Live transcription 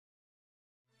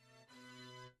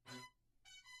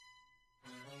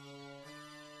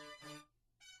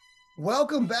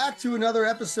Welcome back to another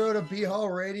episode of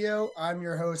BHAW Radio. I'm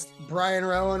your host, Brian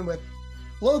Rowan, with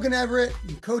Logan Everett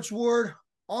and Coach Ward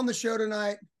on the show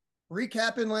tonight,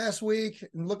 recapping last week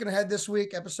and looking ahead this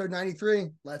week, episode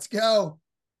 93. Let's go.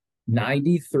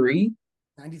 93?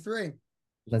 93.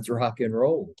 Let's rock and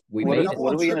roll. What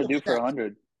are we going to do for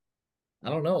 100?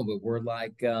 I don't know, but we're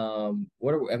like,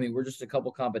 we're just a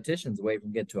couple competitions away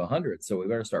from getting to 100, so we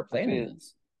better start planning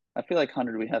this. I feel like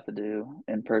 100 we have to do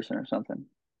in person or something.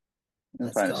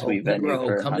 Let's find a sweet venue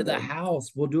for 100. Come to the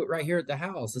house. We'll do it right here at the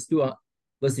house. Let's do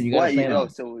listen, you got to plan on.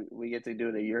 So we get to do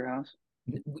it at your house?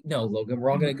 No, Logan, we're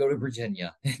all going to go to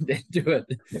Virginia and do it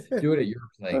at your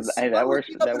place. Hey, that works.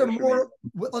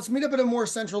 Let's meet up at a more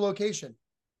central location.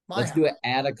 Let's do it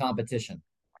at a competition.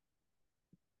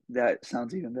 That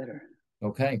sounds even better.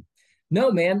 Okay.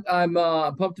 No, man, I'm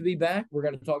pumped to be back. We're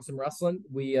going to talk some wrestling.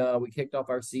 We kicked off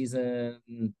our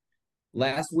season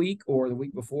last week or the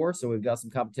week before, so we've got some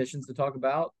competitions to talk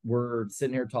about. We're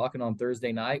sitting here talking on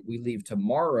Thursday night. We leave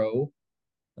tomorrow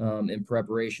in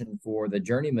preparation for the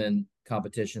Journeymen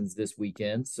competitions this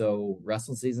weekend. So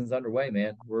wrestling season's underway,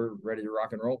 man. We're ready to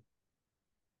rock and roll.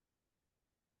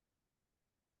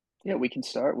 Yeah, we can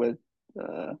start with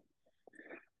the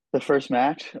first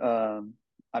match.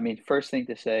 First thing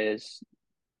to say is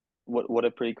what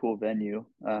a pretty cool venue.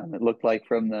 It looked like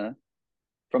from the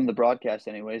broadcast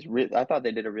anyways. I thought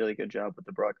they did a really good job with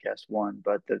the broadcast one,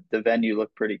 but the venue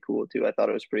looked pretty cool too. I thought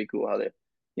it was pretty cool how they,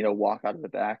 walk out of the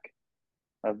back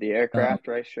of the aircraft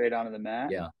right straight onto the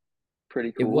mat. Yeah.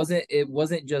 Pretty cool. It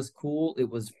wasn't just cool, it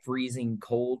was freezing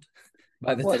cold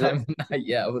by the time.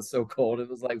 Yeah, it was so cold. It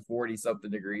was like 40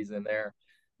 something degrees in there.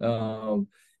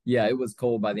 Yeah, it was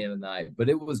cold by the end of the night, but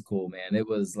it was cool, man. It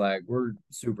was like, we're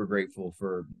super grateful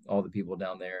for all the people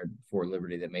down there at Fort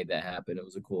Liberty that made that happen. It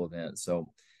was a cool event. So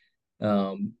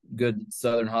good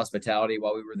Southern hospitality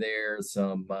while we were there.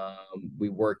 We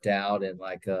worked out in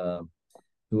like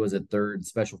who was a third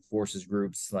special forces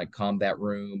groups, like combat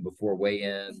room before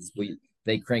weigh-ins.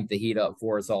 They cranked the heat up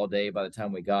for us all day. By the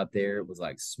time we got there, it was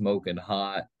like smoking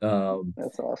hot.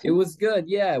 That's awesome. It was good.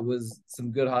 Yeah, it was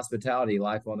some good hospitality.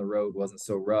 Life on the road wasn't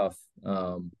so rough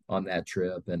on that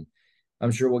trip. And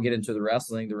I'm sure we'll get into the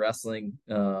wrestling.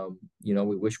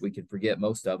 We wish we could forget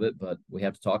most of it, but we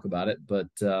have to talk about it. But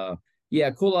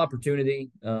yeah, cool opportunity,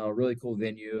 really cool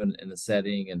venue and the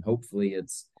setting. And hopefully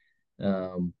it's,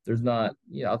 there's not,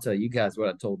 I'll tell you guys what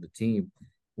I told the team.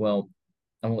 Well,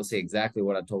 I won't say exactly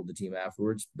what I told the team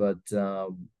afterwards, but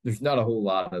there's not a whole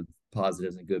lot of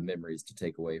positives and good memories to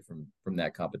take away from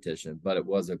that competition. But it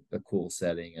was a cool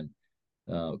setting and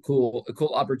a cool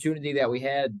opportunity that we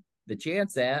had the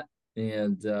chance at.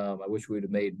 And I wish we'd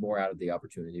have made more out of the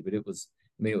opportunity, but it was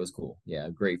cool. Yeah,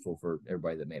 I'm grateful for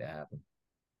everybody that made it happen.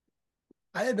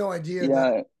 I had no idea.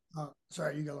 Yeah.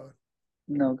 Sorry, you go.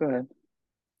 No, go ahead.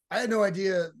 I had no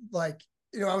idea. I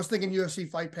was thinking UFC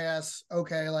Fight Pass.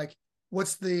 Okay,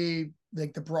 what's the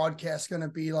broadcast going to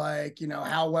be like?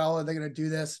 How well are they going to do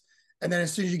this? And then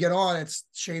as soon as you get on, it's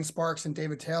Shane Sparks and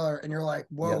David Taylor, and you're like,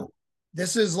 whoa, yeah.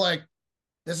 This is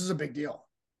a big deal.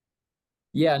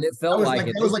 Yeah, and it felt like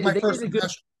it. It was like my first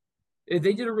impression.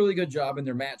 They did a really good job in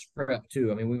their match prep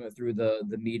too. I mean, we went through the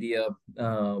media,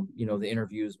 the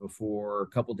interviews before, a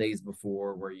couple days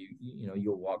before, where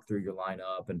you'll walk through your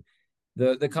lineup, and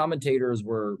the commentators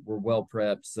were well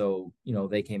prepped. So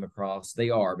they came across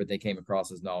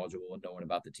as knowledgeable and knowing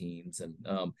about the teams,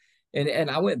 and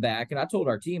I went back and I told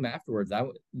our team afterwards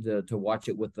to watch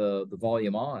it with the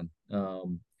volume on,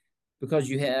 because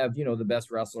you have the best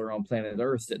wrestler on planet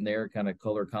Earth sitting there kind of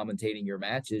color commentating your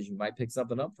matches. You might pick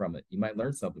something up from it. You might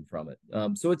learn something from it.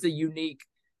 So it's a unique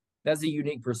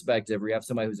perspective where you have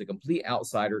somebody who's a complete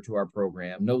outsider to our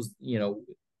program, knows,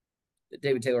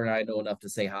 David Taylor and I know enough to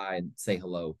say hi and say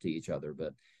hello to each other,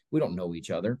 but we don't know each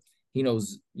other. He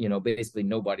knows, basically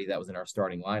nobody that was in our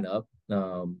starting lineup.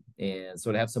 And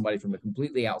so to have somebody from a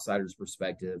completely outsider's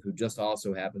perspective, who just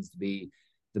also happens to be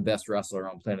the best wrestler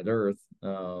on planet Earth,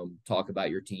 talk about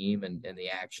your team and the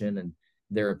action and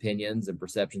their opinions and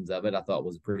perceptions of it, I thought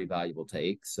was a pretty valuable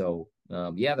take. So,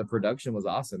 the production was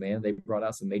awesome, man. They brought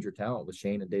out some major talent with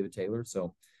Shane and David Taylor.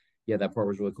 So, yeah, that part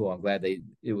was really cool. I'm glad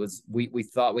we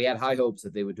thought we had high hopes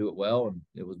that they would do it well, and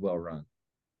it was well run.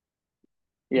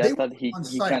 Yeah, I thought he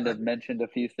kind of mentioned a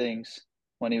few things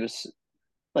when he was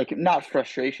not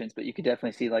frustrations, but you could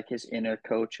definitely see his inner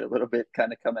coach a little bit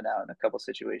kind of coming out in a couple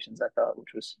situations, I thought,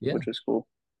 which was cool.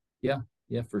 Yeah,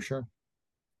 for sure.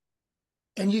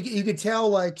 And you could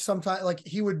tell sometimes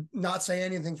he would not say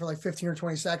anything for 15 or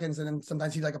 20 seconds, and then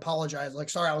sometimes he'd apologize,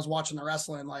 sorry, I was watching the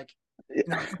wrestling,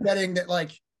 betting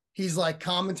that he's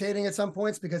commentating at some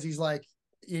points because he's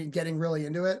getting really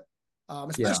into it.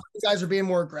 Especially if guys are being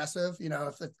more aggressive. You know,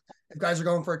 if guys are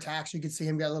going for attacks, you could see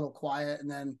him get a little quiet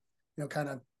and then, you know, kind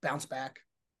of bounce back.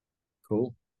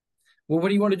 Cool. Well, what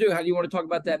do you want to do? How do you want to talk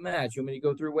about that match? You want me to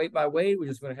go through weight by weight? We're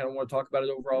just going to kind of want to talk about it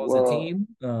overall as a team.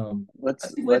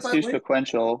 Let's weight by do weight.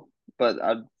 sequential. But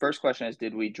first question is,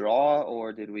 did we draw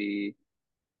or did we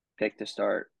pick to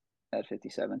start at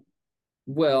 57?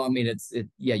 Well, I mean,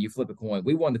 you flip a coin.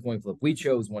 We won the coin flip. We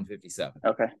chose 157.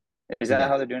 Okay. Is that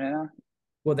how they're doing it now?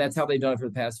 Well, that's how they've done it for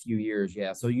the past few years.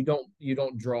 Yeah. So you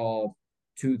don't draw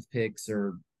toothpicks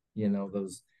or, you know,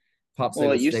 those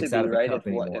popsicle sticks out of a cup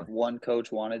anymore. If one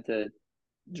coach wanted to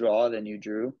draw, then you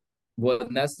drew. Well,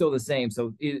 and that's still the same.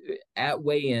 So at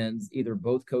weigh-ins, either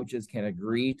both coaches can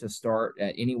agree to start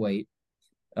at any weight.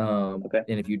 Okay.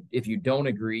 And if you don't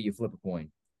agree, you flip a coin.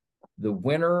 The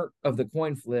winner of the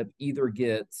coin flip either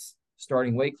gets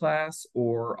starting weight class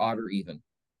or odd or even.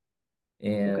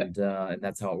 And and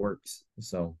that's how it works.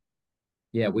 So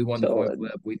yeah, we won the coin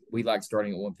flip. We like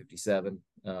starting at 157.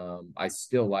 I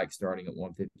still like starting at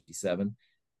 157,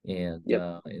 and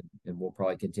we'll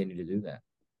probably continue to do that.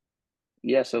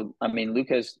 Yeah, so I mean,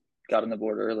 Lucas got on the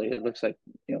board early. It looks like,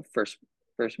 you know, first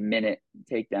minute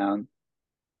takedown,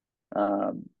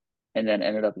 and then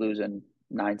ended up losing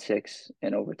 9-6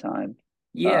 in overtime.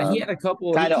 Yeah, he had a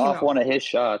couple kind of off one of his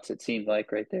shots. It seemed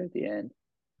like right there at the end.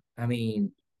 I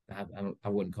mean, I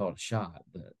wouldn't call it a shot,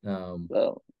 but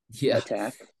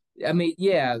attack. I mean,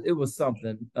 yeah, it was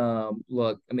something.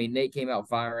 Look, I mean, Nate came out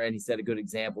firing. He set a good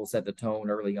example, set the tone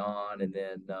early on, and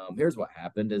then here's what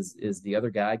happened: is the other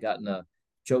guy got in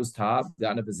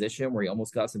a position where he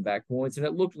almost got some back points, and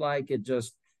it looked like it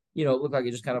just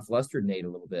kind of flustered Nate a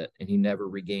little bit, and he never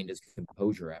regained his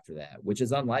composure after that, which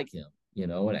is unlike him, you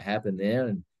know. And it happened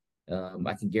then, and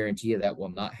I can guarantee you that will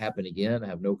not happen again. I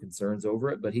have no concerns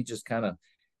over it, but he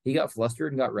got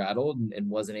flustered and got rattled and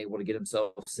wasn't able to get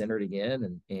himself centered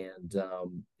again, and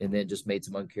then just made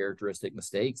some uncharacteristic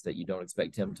mistakes that you don't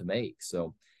expect him to make.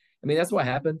 So, I mean, that's what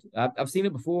happened. I've seen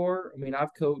it before. I mean,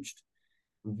 I've coached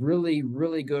really,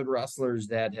 really good wrestlers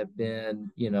that have been,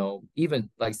 you know, even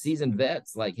like seasoned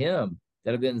vets like him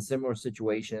that have been in similar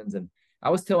situations. And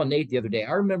I was telling Nate the other day,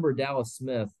 I remember Dallas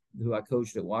Smith, who I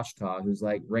coached at Washita, who's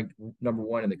like ranked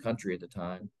 #1 in the country at the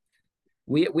time.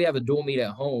 We have a dual meet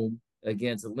at home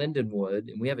against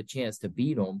Lindenwood, and we have a chance to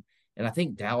beat them. And I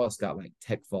think Dallas got like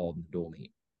tech falled in the dual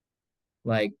meet.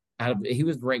 Like he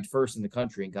was ranked first in the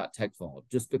country and got tech falled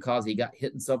just because he got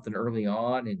hit in something early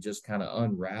on and just kind of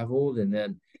unraveled. And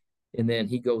then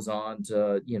he goes on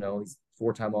to, you know, he's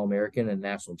 4-time All-American and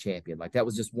national champion. Like that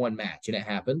was just one match and it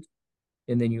happened.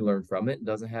 And then you learn from it. It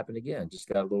doesn't happen again. Just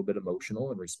got a little bit emotional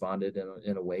and responded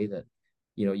in a way that,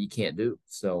 you know, you can't do.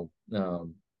 So,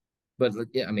 but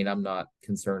yeah, I mean, I'm not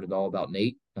concerned at all about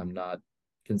Nate. I'm not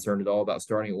concerned at all about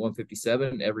starting at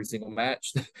 157 every single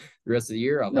match the rest of the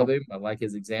year. I love him. I like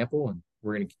his example, and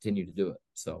we're going to continue to do it.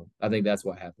 So I think that's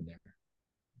what happened there.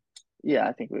 Yeah,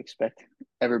 I think we expect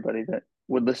everybody that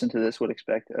would listen to this would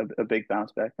expect a big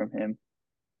bounce back from him.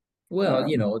 Well,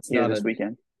 you know, it's not this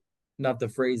weekend. Not the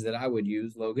phrase that I would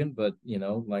use, Logan, but you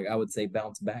know, like I would say,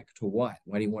 bounce back to what?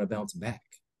 Why do you want to bounce back?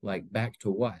 Like back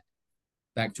to what?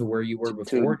 Back to where you were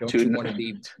before? Don't you want to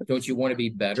be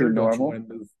better?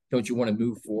 Don't you want to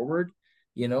move forward?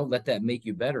 You know, let that make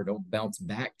you better. Don't bounce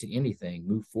back to anything.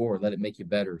 Move forward. Let it make you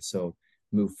better. So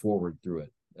move forward through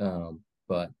it.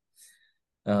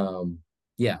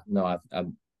 Yeah, no,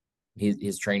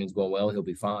 his training's going well. He'll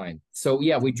be fine. So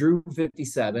yeah, we drew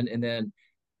 57, and then,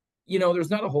 you know, there's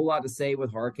not a whole lot to say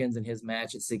with Harkins and his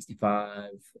match at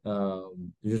 65. There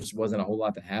just wasn't a whole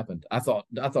lot that happened. I thought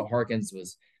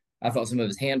some of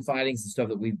his hand fightings and stuff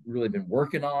that we've really been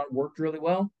working on worked really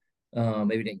well.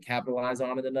 Maybe didn't capitalize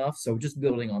on it enough. So just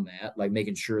building on that, like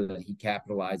making sure that he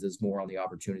capitalizes more on the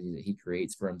opportunity that he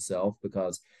creates for himself,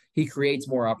 because he creates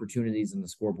more opportunities than the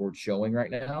scoreboard showing right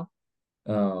now.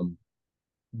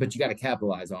 But you got to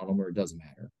capitalize on them or it doesn't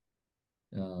matter.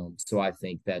 So I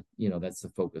think that, you know, that's the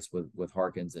focus with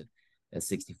Harkins at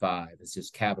 65. It's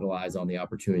just capitalize on the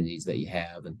opportunities that you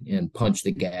have and punch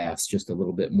the gas just a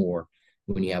little bit more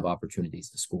when you have opportunities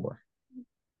to score.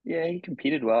 Yeah, he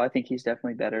competed well. I think he's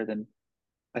definitely better than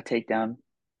a takedown,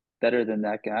 better than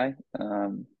that guy.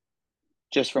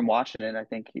 Just from watching it, I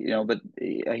think, you know, but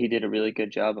he did a really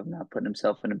good job of not putting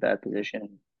himself in a bad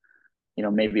position. You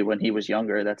know, maybe when he was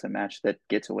younger, that's a match that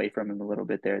gets away from him a little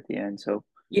bit there at the end. So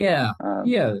yeah,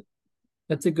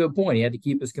 that's a good point. He had to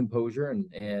keep his composure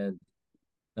and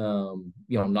you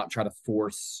know, not try to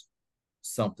force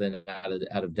something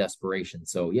out of desperation.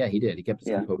 So yeah, he did. He kept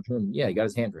his composure, and he got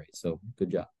his hand raised. So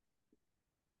good job.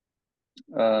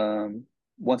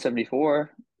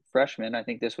 174 freshman. I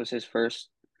think this was his first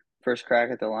first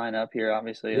crack at the lineup here,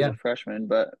 obviously as Yeah. a freshman,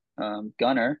 but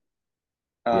Gunner,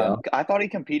 Yeah. I thought he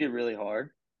competed really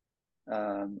hard.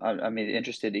 I mean,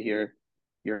 interested to hear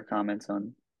your comments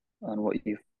on what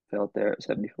you felt there at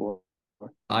 74.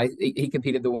 He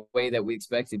competed the way that we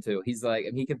expected to. He's like,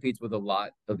 and he competes with a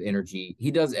lot of energy.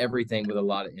 He does everything with a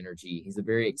lot of energy. He's a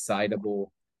very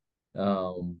excitable.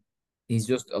 Um, he's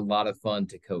just a lot of fun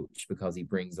to coach because he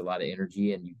brings a lot of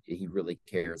energy and he really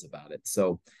cares about it.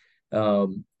 So,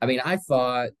 I mean, I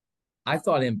thought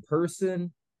in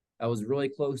person, I was really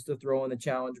close to throwing the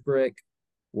challenge brick.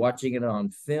 Watching it on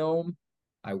film,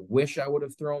 I wish I would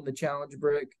have thrown the challenge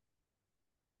brick,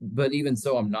 but even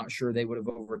so, I'm not sure they would have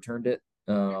overturned it.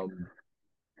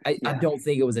 I don't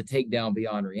think it was a takedown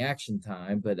beyond reaction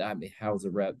time, but I mean, how's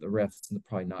the ref? The ref's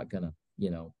probably not gonna,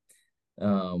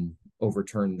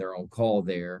 overturn their own call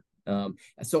there.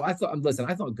 So I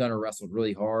thought Gunner wrestled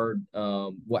really hard.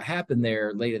 What happened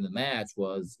there late in the match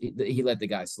was he let the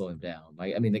guy slow him down.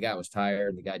 Like, I mean, the guy was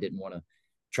tired. The guy didn't want to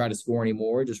try to score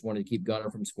anymore. Just wanted to keep Gunner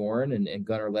from scoring, and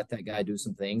Gunner let that guy do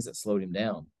some things that slowed him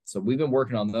down. So we've been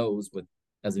working on those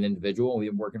as an individual, and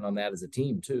we've been working on that as a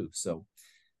team too. So,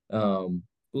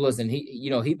 listen,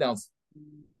 he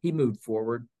moved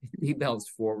forward. He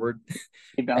bounced forward.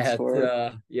 He bounced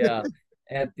forward. Yeah.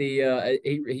 At the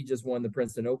he just won the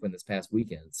Princeton Open this past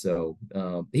weekend. So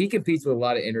he competes with a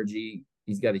lot of energy.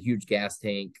 He's got a huge gas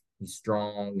tank. He's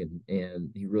strong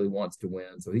and he really wants to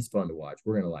win. So he's fun to watch.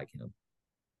 We're gonna like him.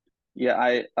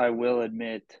 Yeah, I will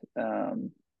admit,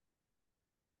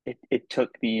 it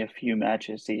took me a few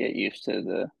matches to get used to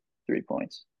the 3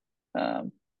 points.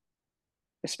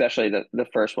 Especially the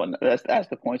first one. As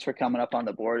the points were coming up on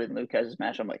the board in Lucas's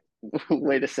match, I'm like,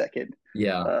 wait a second.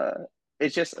 Yeah.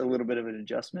 It's just a little bit of an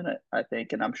adjustment, I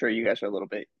think, and I'm sure you guys are a little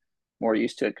bit more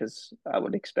used to it because I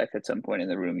would expect at some point in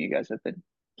the room you guys have been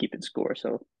keeping score.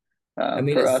 So I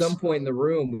mean, for at us, some point in the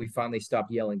room, we finally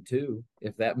stopped yelling too,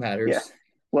 if that matters. yeah.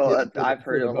 Well, I've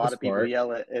For heard the a lot most of people part.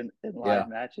 yell it in live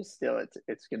matches. Still,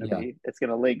 it's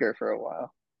gonna linger for a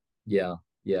while. Yeah.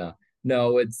 Yeah.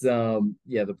 No, it's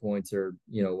the points are,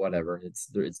 whatever. It's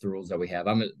the rules that we have.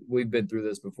 We've been through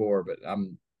this before, but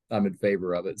I'm in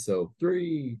favor of it. So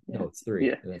 3, no, it's 3.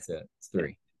 Yeah. That's it. It's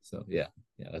 3. So yeah,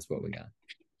 that's what we got.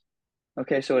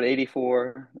 Okay, so at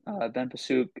 84, Ben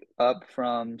Pasuk up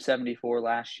from 74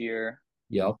 last year.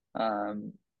 Yep. I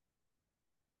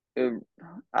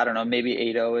don't know, maybe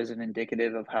 8-0 isn't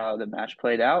indicative of how the match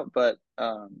played out, but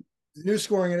the new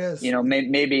scoring it is.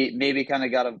 Maybe kind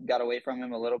of got away from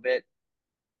him a little bit.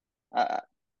 I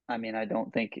mean, I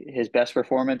don't think his best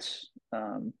performance,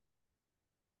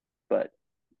 but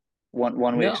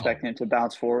one we expect him to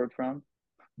bounce forward from.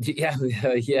 Yeah,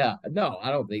 yeah. No,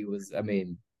 I don't think it was. I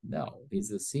mean, no,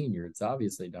 he's a senior. It's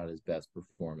obviously not his best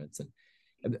performance, and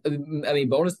I mean,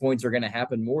 bonus points are going to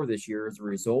happen more this year as a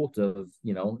result of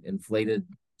inflated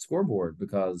scoreboard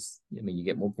because I mean you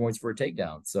get more points for a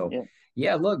takedown. So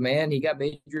yeah, look, man, he got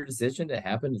major decision to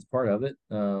happen. It's part of it.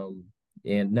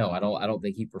 And no, I don't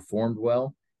think he performed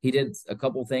well. He did a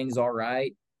couple things all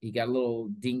right. He got a little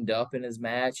dinged up in his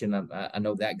match, and I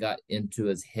know that got into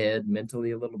his head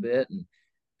mentally a little bit and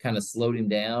kind of slowed him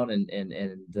down.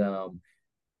 And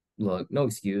look, no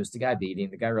excuse. The guy beat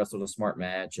him. The guy wrestled a smart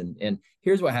match, and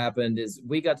here's what happened: is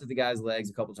we got to the guy's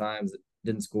legs a couple times,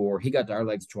 didn't score. He got to our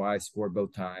legs twice, scored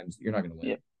both times. You're not going to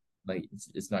win. Like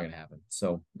it's not going to happen.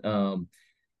 So,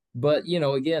 but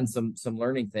again, some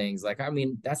learning things. Like I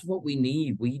mean, that's what we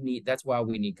need. That's why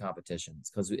we need competitions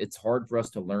because it's hard for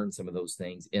us to learn some of those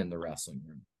things in the wrestling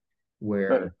room.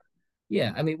 Where,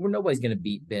 yeah, I mean, nobody's going to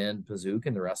beat Ben Pazook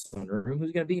in the wrestling room.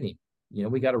 Who's going to beat him?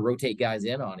 We got to rotate guys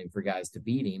in on him for guys to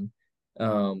beat him.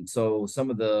 So some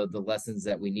of the lessons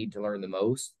that we need to learn the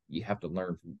most, you have to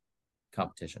learn from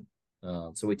competition.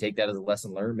 So we take that as a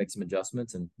lesson learned, make some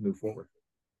adjustments, and move forward.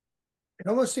 It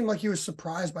almost seemed like he was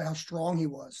surprised by how strong he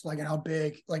was, like and how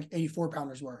big like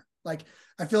 84-pounders were. Like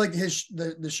I feel like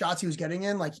the shots he was getting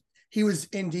in, like he was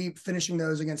in deep finishing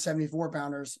those against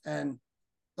 74-pounders, and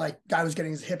like guy was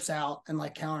getting his hips out and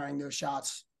like countering those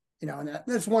shots. And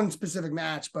that's one specific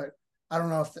match, but I don't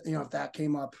know if that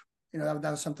came up. That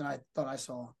was something I thought I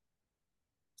saw.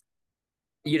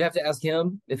 You'd have to ask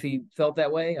him if he felt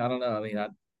that way. I don't know. I mean,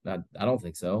 I don't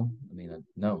think so. I mean,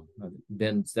 no.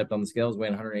 Ben stepped on the scales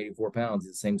weighing 184 pounds.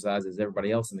 He's the same size as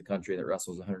everybody else in the country that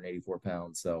wrestles 184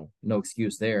 pounds. So no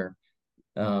excuse there.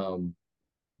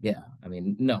 Yeah. I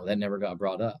mean, no, that never got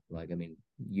brought up. Like, I mean,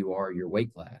 you are your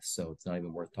weight class, so it's not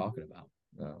even worth talking about.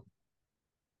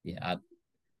 Yeah.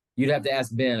 You'd have to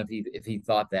ask Ben if he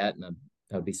thought that, and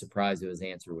I'd be surprised if his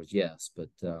answer was yes. But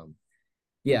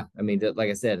yeah, I mean, like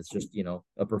I said, it's just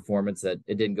a performance that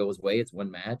it didn't go his way. It's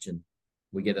one match, and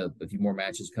we get a few more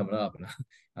matches coming up, and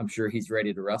I'm sure he's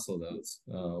ready to wrestle those.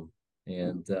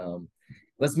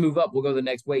 Let's move up. We'll go to the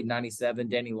next weight, 97,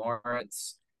 Danny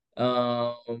Lawrence.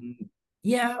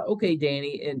 Yeah, okay,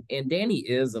 Danny. And Danny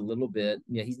is a little bit,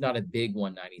 he's not a big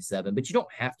 197, but you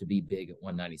don't have to be big at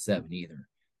 197 either.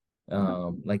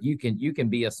 Like you can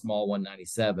be a small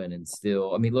 197 and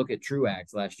still, I mean, look at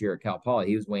Truax last year at Cal Poly.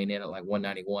 He was weighing in at like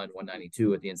 191,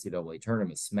 192 at the NCAA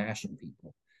tournament, smashing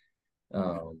people.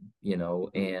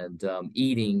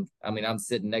 Eating. I mean, I'm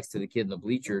sitting next to the kid in the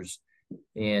bleachers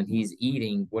and he's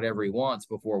eating whatever he wants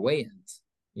before weigh-ins,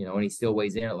 and he still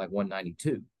weighs in at like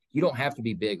 192. You don't have to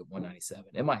be big at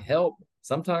 197. It might help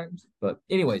sometimes, but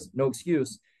anyways, no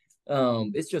excuse.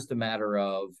 It's just a matter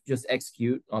of just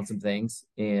execute on some things.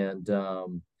 And,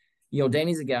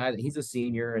 Danny's a guy that he's a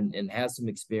senior and has some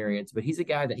experience, but he's a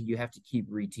guy that you have to keep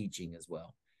reteaching as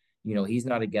well. He's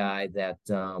not a guy that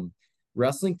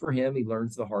wrestling for him, he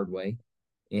learns the hard way.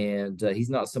 And he's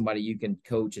not somebody you can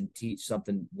coach and teach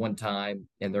something one time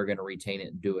and they're going to retain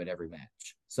it and do it every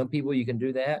match. Some people you can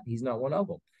do that. He's not one of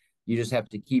them. You just have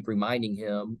to keep reminding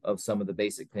him of some of the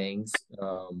basic things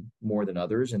more than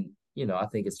others. And, I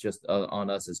think it's just on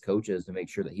us as coaches to make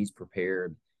sure that he's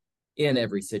prepared in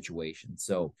every situation.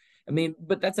 So, I mean,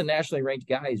 but that's a nationally ranked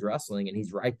guy. He's wrestling and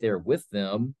he's right there with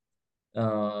them.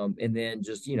 And then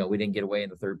just, we didn't get away in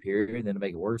the third period. And then to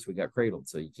make it worse, we got cradled.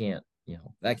 So you can't,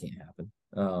 that can't happen.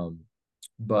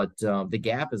 But the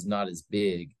gap is not as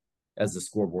big as the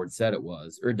scoreboard said it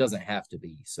was, or it doesn't have to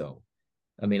be. So,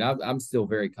 I mean, I'm still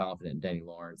very confident in Danny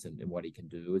Lawrence and what he can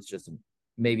do. It's just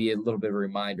maybe a little bit of a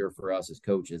reminder for us as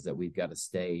coaches that we've got to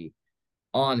stay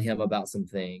on him about some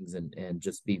things and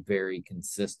just be very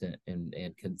consistent and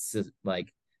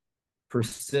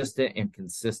persistent and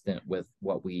consistent with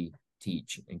what we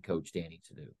teach and coach Danny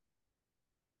to do.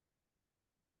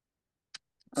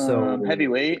 So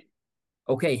heavyweight.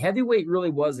 Okay, heavyweight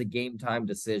really was a game time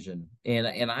decision.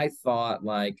 And I thought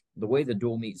like the way the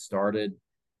dual meet started,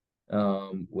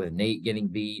 with Nate getting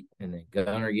beat and then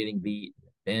Gunnar getting beat,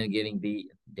 Ben getting beat,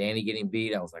 Danny getting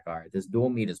beat, I was like, all right, this dual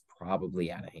meet is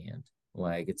probably out of hand.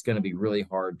 Like it's going to be really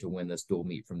hard to win this dual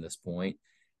meet from this point.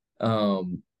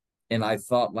 And I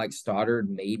thought like Stoddard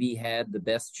maybe had the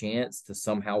best chance to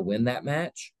somehow win that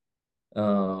match.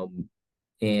 And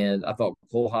I thought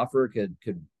Kohlhofer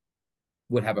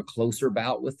would have a closer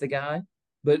bout with the guy.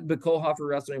 But Kohlhofer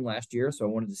wrestled him last year, so I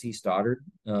wanted to see Stoddard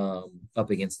up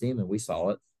against him, and we saw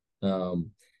it.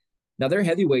 Now their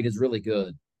heavyweight is really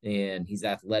good, and he's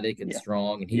athletic and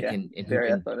strong, and he can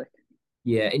very athletic.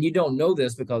 Yeah, and you don't know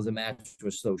this because the match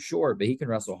was so short, but he can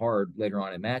wrestle hard later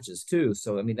on in matches too.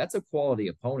 So I mean, that's a quality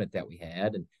opponent that we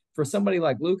had, and for somebody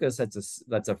like Lucas,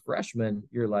 that's a freshman,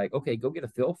 you're like, okay, go get a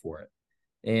feel for it.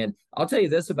 And I'll tell you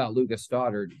this about Lucas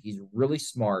Stoddard: he's really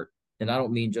smart, and I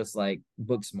don't mean just like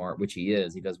book smart, which he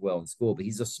is. He does well in school, but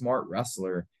he's a smart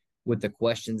wrestler with the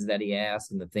questions that he asks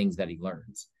and the things that he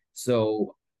learns.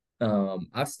 So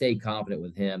I've stayed confident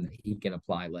with him that he can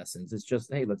apply lessons. It's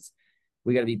just, hey,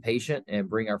 we got to be patient and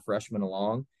bring our freshmen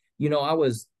along. I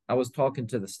was talking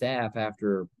to the staff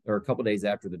after, or a couple of days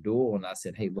after the duel, and I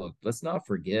said, hey, look, let's not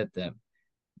forget that,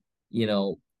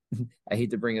 I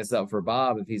hate to bring this up for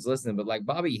Bob if he's listening, but like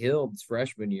Bobby Hill's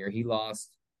freshman year, he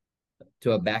lost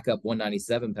to a backup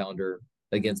 197 pounder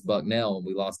against Bucknell, and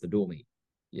we lost the dual meet,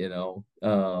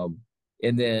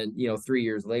 and then, 3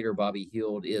 years later, Bobby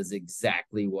Hield is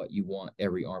exactly what you want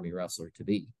every Army wrestler to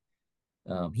be.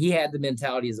 He had the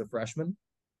mentality as a freshman.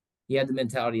 He had the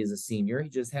mentality as a senior. He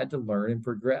just had to learn and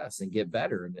progress and get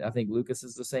better. And I think Lucas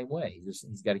is the same way.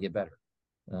 He's got to get better.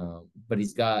 But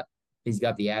he's got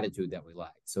the attitude that we like.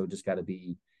 So just got to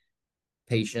be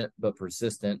patient but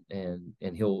persistent, and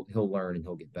he'll learn and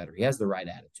he'll get better. He has the right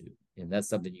attitude, and that's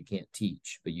something you can't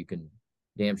teach, but you can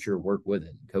damn sure work with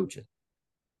it and coach it.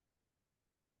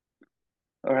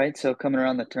 All right, so coming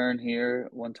around the turn here,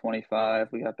 125,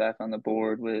 we got back on the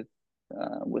board with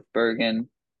Bergen.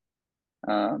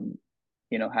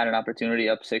 Had an opportunity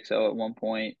up 6-0 at one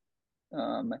point.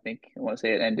 I want to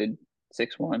say it ended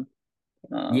 6-1.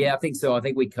 Yeah, I think so. I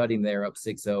think we cut him there up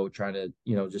 6-0, trying to,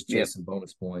 just chase some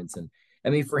bonus points. And I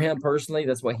mean, for him personally,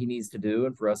 that's what he needs to do.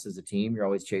 And for us as a team, you're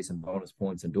always chasing bonus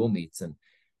points and dual meets. And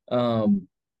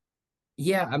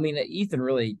yeah, I mean, Ethan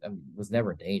really was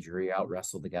never in danger. He out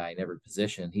wrestled the guy in every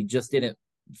position. He just didn't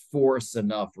force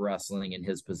enough wrestling in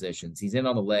his positions. He's in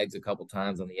on the legs a couple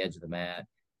times on the edge of the mat.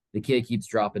 The kid keeps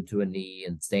dropping to a knee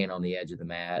and staying on the edge of the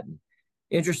mat. And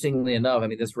interestingly enough, I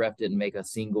mean, this ref didn't make a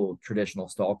single traditional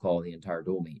stall call the entire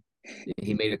dual meet.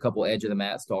 He made a couple edge of the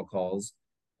mat stall calls,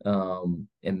 and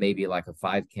maybe like a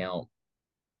 5 count,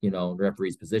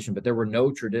 referee's position, but there were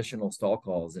no traditional stall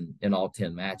calls in all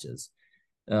 10 matches.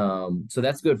 So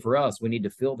that's good for us. We need to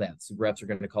feel that. So reps are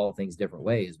going to call things different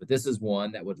ways, but this is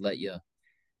one that would let you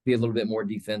be a little bit more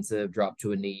defensive, drop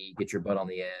to a knee, get your butt on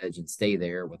the edge, and stay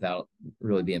there without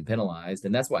really being penalized.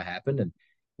 And that's what happened. And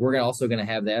we're also going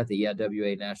to have that at the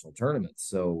EIWA national tournaments.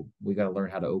 So we got to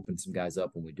learn how to open some guys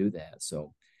up when we do that.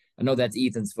 So I know that's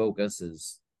Ethan's focus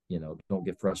is, don't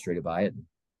get frustrated by it and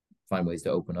find ways to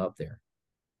open up there.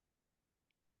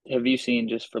 Have you seen,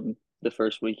 just from the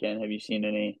first weekend, have you seen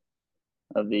any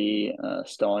of the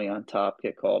stalling on top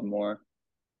get called more?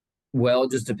 Well,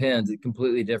 it just depends. It's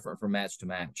completely different from match to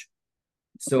match.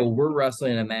 So we're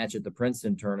wrestling a match at the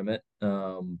Princeton tournament.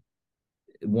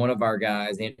 One of our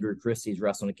guys, Andrew Christie's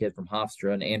wrestling a kid from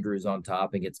Hofstra, and Andrew's on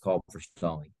top and gets called for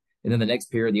stalling. And then the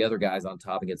next period, the other guy's on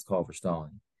top and gets called for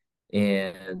stalling.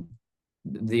 And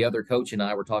the other coach and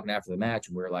I were talking after the match,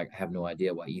 and we were like, I have no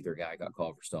idea why either guy got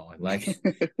called for stalling. Like,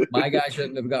 my guy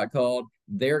shouldn't have got called.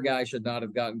 Their guy should not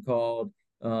have gotten called.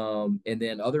 And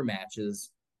then other matches,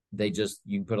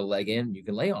 you can put a leg in, you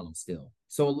can lay on them still.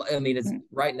 So, I mean, it's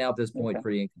right now at this point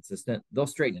pretty inconsistent. They'll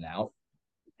straighten it out,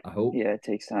 I hope. Yeah, it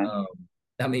takes time.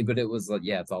 I mean, but it was like,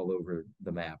 it's all over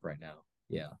the map right now.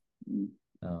 Yeah.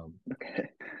 Okay.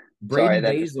 Braden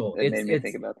Sorry, Basil. That made me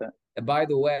think about that. By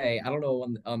the way, I don't know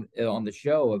on the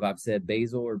show if I've said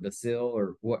basil or basil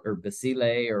or what, or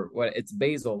basile or what. It's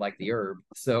basil, like the herb.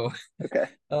 So okay,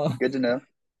 good to know.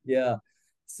 Yeah.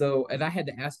 So, and I had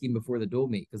to ask him before the dual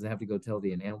meet because I have to go tell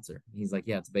the announcer. He's like,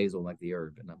 yeah, it's basil, like the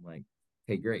herb. And I'm like,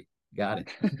 hey, great, got it.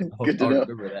 Good to know.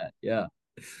 Remember that. Yeah.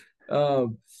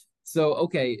 So,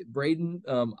 okay, Braden,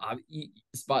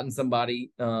 spotting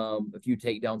somebody, a few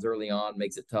takedowns early on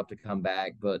makes it tough to come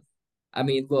back. But, I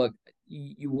mean, look,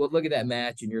 you will look at that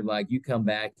match and you're like, you come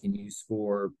back and you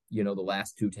score, the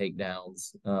last two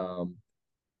takedowns.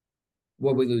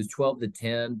 We lose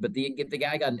 12-10, but the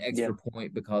guy got an extra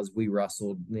point because we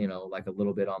wrestled, like a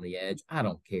little bit on the edge. I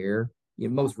don't care.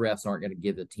 Most refs aren't going to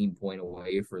give the team point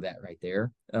away for that right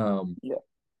there.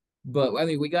 But I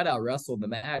mean, we got out wrestled the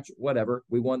match, whatever.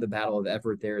 We won the battle of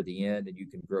effort there at the end, and you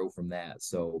can grow from that.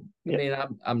 So, I mean,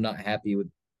 I'm not happy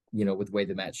with, with the way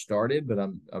the match started, but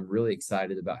I'm really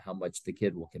excited about how much the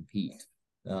kid will compete.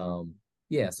 So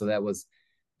that was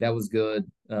good.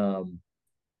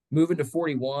 Moving to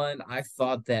 41, I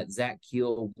thought that Zach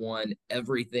Keel won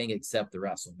everything except the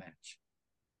wrestle match.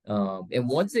 And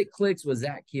once it clicks with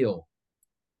Zach Keel,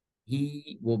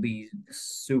 he will be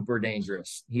super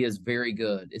dangerous. He is very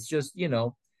good. It's just,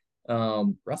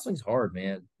 wrestling's hard,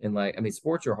 man. And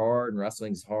sports are hard and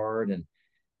wrestling's hard. And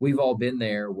we've all been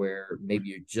there where maybe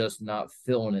you're just not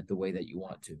feeling it the way that you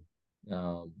want to.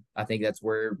 I think that's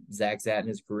where Zach's at in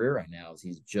his career right now, is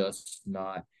he's just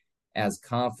not as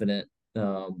confident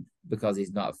because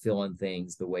he's not feeling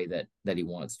things the way that he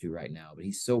wants to right now. But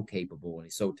he's so capable and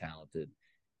he's so talented.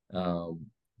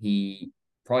 He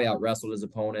probably out wrestled his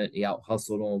opponent. He out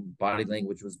hustled him. Body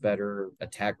language was better.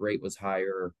 Attack rate was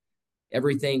higher.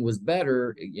 Everything was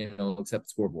better, except the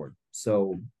scoreboard.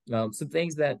 So some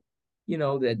things that,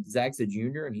 that Zach's a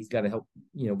junior and he's got to help,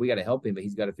 we got to help him, but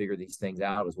he's got to figure these things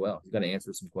out as well. He's got to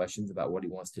answer some questions about what he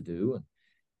wants to do and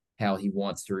how he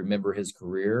wants to remember his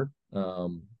career.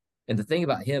 And the thing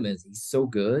about him is he's so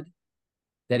good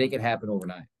that it could happen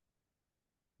overnight.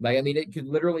 It could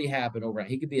literally happen overnight.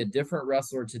 He could be a different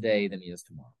wrestler today than he is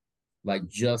tomorrow.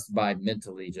 Just by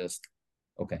mentally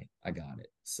okay, I got it.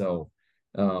 So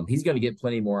he's going to get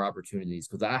plenty more opportunities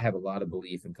because I have a lot of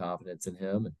belief and confidence in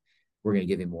him. And we're going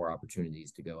to give him more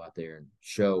opportunities to go out there and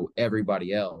show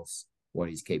everybody else what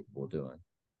he's capable of doing.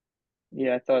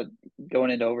 Yeah, I thought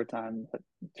going into overtime, I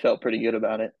felt pretty good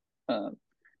about it.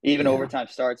 Even overtime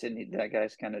starts and that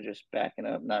guy's kind of just backing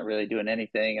up, not really doing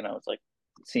anything. And I was like,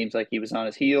 it seems like he was on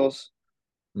his heels.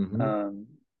 Mm-hmm.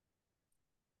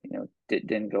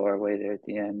 Didn't go our way there at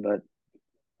the end, but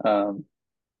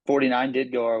 49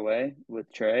 did go our way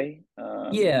with Trey.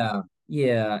 Yeah.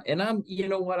 And I'm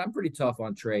pretty tough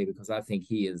on Trey because I think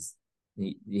he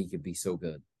could be so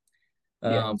good.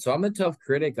 So I'm a tough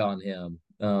critic on him.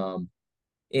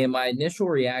 And my initial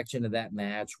reaction to that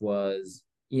match was,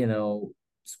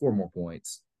 score more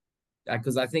points.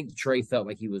 Because I think Trey felt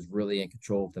like he was really in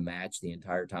control of the match the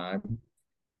entire time.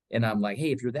 And I'm like,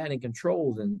 hey, if you're that in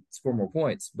control, then score more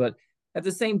points. But at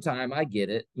the same time, I get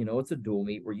it. It's a dual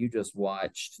meet where you just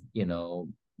watched,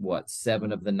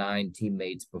 7 of the 9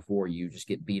 teammates before you just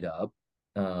get beat up.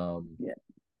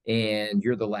 And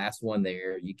you're the last one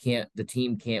there. The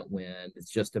team can't win.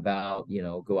 It's just about,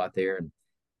 go out there and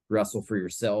wrestle for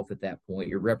yourself at that point.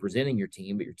 You're representing your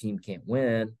team, but your team can't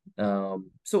win.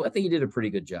 So I think he did a pretty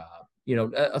good job.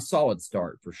 A solid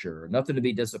start for sure. Nothing to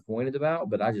be disappointed about,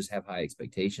 but I just have high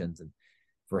expectations. And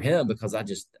for him because I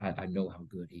know how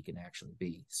good he can actually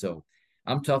be. So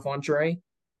I'm tough on Trey,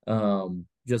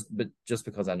 just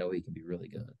because I know he can be really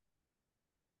good.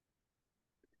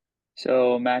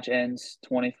 So match ends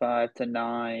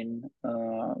 25-9.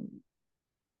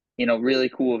 Really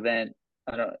cool event.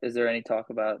 Is there any talk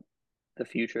about the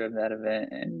future of that event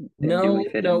and do we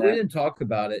fit in No, we that? didn't talk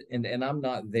about it, and I'm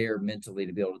not there mentally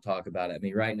to be able to talk about it. I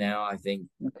mean, right now, I think,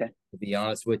 Okay. to be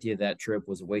honest with you, that trip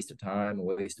was a waste of time, a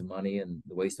waste of money, and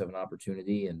the waste of an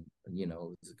opportunity, and it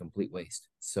was a complete waste.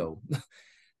 So,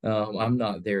 I'm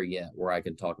not there yet where I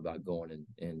can talk about going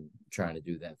and trying to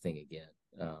do that thing again.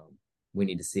 We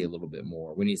need to see a little bit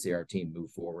more. We need to see our team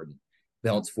move forward and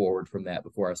bounce forward from that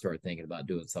before I start thinking about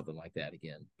doing something like that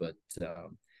again. But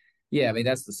yeah, I mean,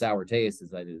 that's the sour taste,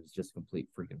 is that it was just complete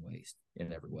freaking waste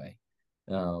in every way.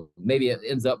 Maybe it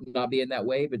ends up not being that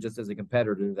way, but just as a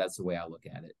competitor, that's the way I look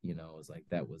at it. It's like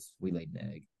we laid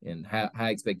an egg and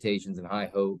high expectations and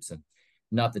high hopes, and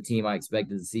not the team I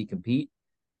expected to see compete.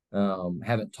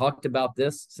 Haven't talked about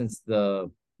this since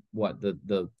the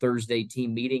Thursday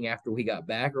team meeting after we got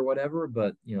back or whatever,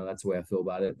 but that's the way I feel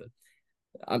about it. But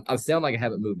I sound like I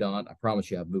haven't moved on. I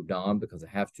promise you I've moved on, because I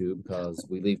have to, because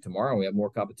we leave tomorrow and we have more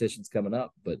competitions coming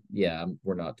up. But yeah,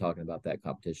 we're not talking about that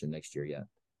competition next year yet.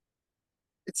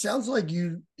 It sounds like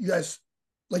you guys,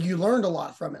 like, you learned a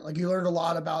lot from it. Like, you learned a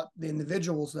lot about the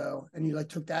individuals though, and you like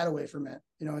took that away from it.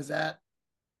 Is that,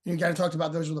 you kind of talked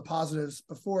about those were the positives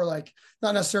before, like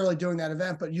not necessarily doing that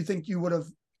event, but you think you would have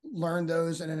learned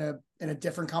those in a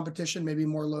different competition, maybe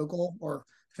more local, or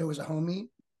if it was a home meet?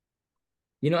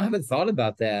 I haven't thought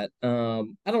about that.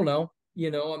 I don't know.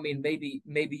 I mean,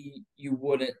 maybe you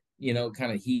wouldn't,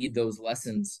 kind of heed those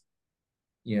lessons,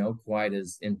 quite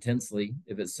as intensely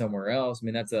if it's somewhere else. I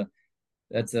mean, that's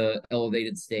a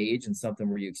elevated stage and something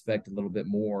where you expect a little bit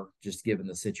more, just given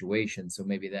the situation. So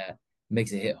maybe that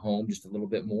makes it hit home just a little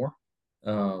bit more.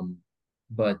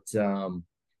 But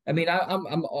I mean,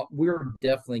 we're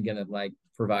definitely gonna like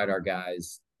provide our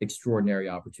guys extraordinary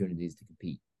opportunities to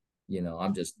compete.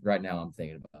 I'm just right now I'm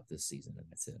thinking about this season, and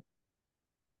that's it.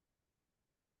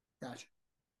 Gotcha.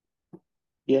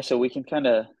 Yeah, so we can kind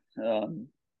of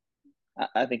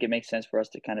I think it makes sense for us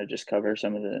to kind of just cover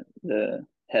some of the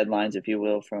headlines, if you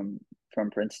will, from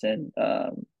Princeton.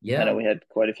 I Yeah. know we had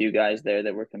quite a few guys there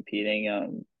that were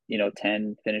competing.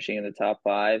 10 finishing in the top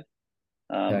five,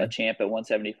 a Okay. champ at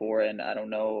 174, and I don't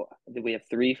know, did we have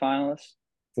three finalists?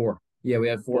 Four. Yeah, we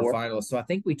had four Four. finalists. So I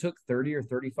think we took 30 or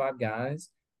 35 guys.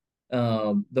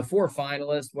 The four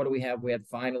finalists, what do we have? We had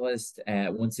finalists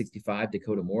at 165,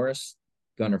 Dakota Morris,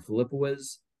 Gunnar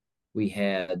Filipowicz. We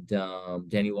had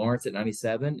Danny Lawrence at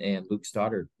 97 and Luke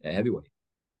Stoddard at heavyweight.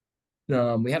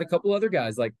 We had a couple other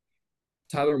guys like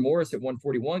Tyler Morris at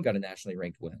 141 got a nationally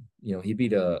ranked win. He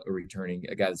beat a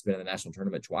guy that's been in the national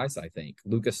tournament twice, I think.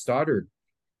 Lucas Stoddard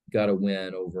got a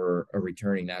win over a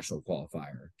returning national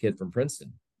qualifier, kid from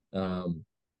Princeton.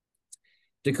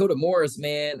 Dakota Morris,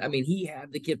 man, I mean, he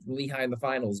had the kid from Lehigh in the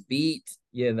finals beat,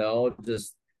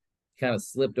 just kind of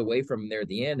slipped away from him there at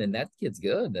the end. And that kid's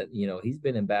good. That, he's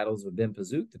been in battles with Ben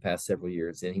Pazook the past several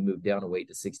years, and he moved down a weight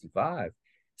to 65.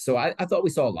 So I thought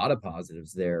we saw a lot of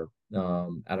positives there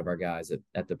out of our guys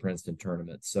at the Princeton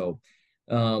tournament. So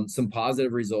some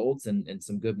positive results and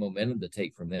some good momentum to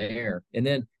take from there. And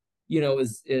then,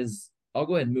 is I'll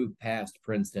go ahead and move past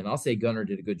Princeton. I'll say Gunnar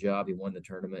did a good job. He won the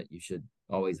tournament. You should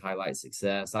always highlight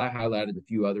success. I highlighted a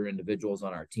few other individuals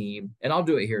on our team, and I'll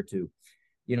do it here too.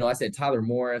 I said Tyler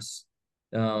Morris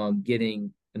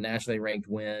getting a nationally ranked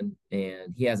win,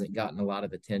 and he hasn't gotten a lot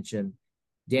of attention.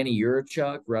 Danny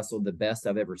Yurchuk wrestled the best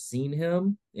I've ever seen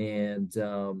him, and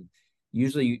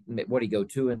usually, what, he go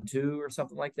 2-2 or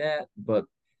something like that. But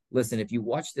listen, if you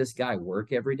watch this guy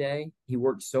work every day, he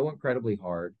works so incredibly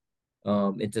hard.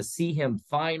 And to see him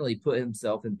finally put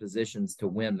himself in positions to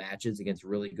win matches against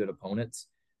really good opponents,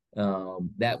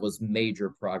 that was major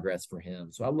progress for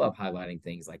him. So I love highlighting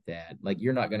things like that. Like,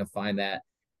 you're not going to find that.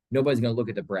 Nobody's going to look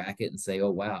at the bracket and say,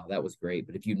 oh, wow, that was great.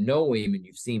 But if you know him and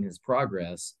you've seen his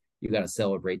progress, you got to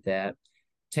celebrate that.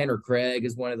 Tanner Craig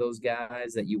is one of those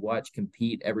guys that you watch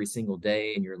compete every single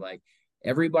day, and you're like,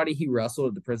 everybody he wrestled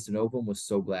at the Princeton Open was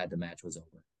so glad the match was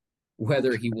over.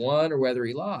 Whether he won or whether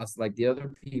he lost, like, the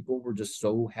other people were just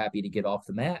so happy to get off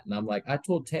the mat. And I'm like, I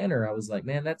told Tanner, I was like,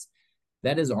 man,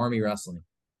 that is Army wrestling.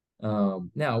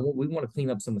 Now we want to clean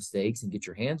up some mistakes and get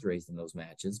your hands raised in those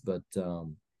matches, but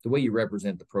the way you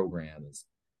represent the program is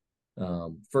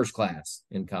first class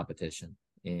in competition.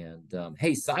 And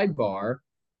hey, sidebar,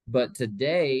 but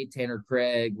today Tanner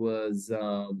Craig was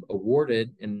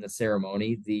awarded in the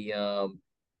ceremony the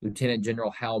Lieutenant General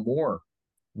Hal Moore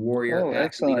Warrior Oh, Athlete of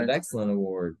excellent. Excellence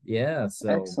Award. Yeah, so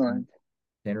Excellent.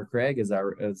 Tanner Craig is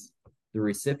the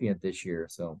recipient this year.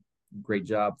 So great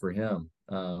job for him.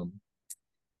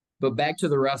 But back to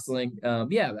the wrestling.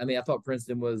 Yeah, I mean, I thought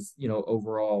Princeton was,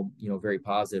 overall, very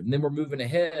positive. And then we're moving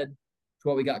ahead to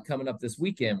what we got coming up this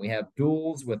weekend. We have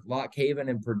duels with Lock Haven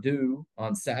and Purdue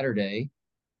on Saturday.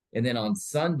 And then on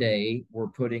Sunday, we're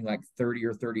putting like 30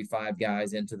 or 35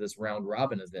 guys into this round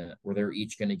robin event where they're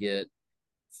each going to get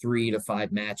 3 to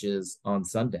 5 matches on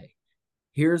Sunday.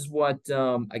 Here's what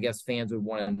I guess fans would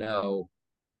want to know.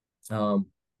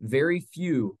 Very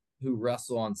few who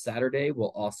wrestle on Saturday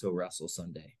will also wrestle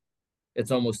Sunday. It's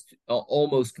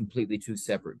almost completely 2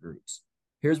 separate groups.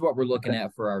 Here's what we're looking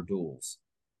at for our duels.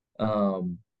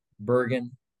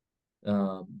 Bergen,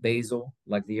 Basil,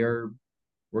 like the herb.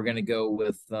 We're going to go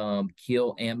with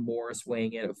Keel and Morris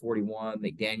weighing in at 41,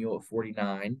 McDaniel at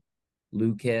 49,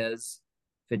 Luquez,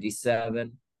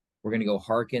 57. We're going to go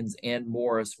Harkins and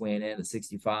Morris weighing in at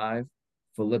 65,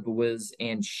 Filippowicz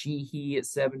and Sheehy at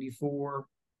 74,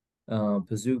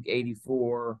 Pazook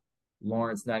 84,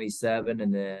 Lawrence 97,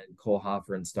 and then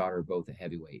Kohlhofer and Stoddard both at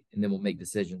heavyweight. And then we'll make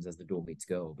decisions as the dual meets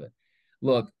go. But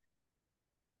look,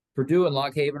 Purdue and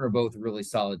Lock Haven are both really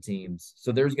solid teams.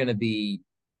 So there's going to be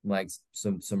like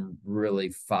some really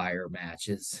fire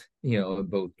matches, in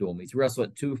both dual meets. We wrestle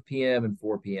at 2 p.m. and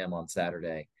 4 p.m. on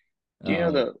Saturday. Do you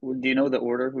know the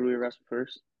order? Who do we wrestle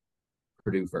first?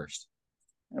 Purdue first.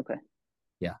 Okay.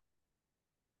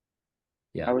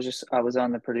 Yeah. I was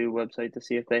on the Purdue website to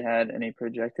see if they had any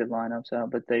projected lineups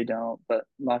out, but they don't. But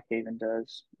Lock Haven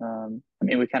does. I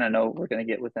mean, we kind of know what we're going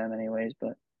to get with them anyways,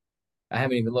 but I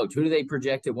haven't even looked. Who do they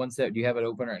project at 170? Do you have it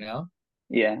open right now?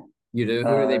 Yeah. You do?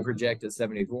 Who do they project at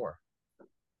 74?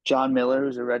 John Miller,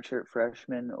 who's a redshirt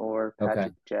freshman, or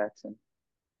Patrick Jackson.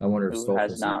 I wonder if who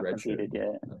has not competed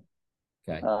yet.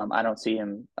 Okay. I don't see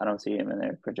him in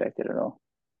there projected at all.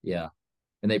 Yeah.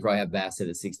 And they probably have Bassett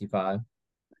at 65.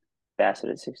 Bassett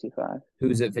at 65.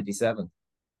 Who's at 57?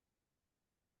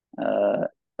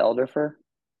 Elderfer.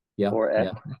 Yeah. Or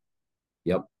F. Yeah.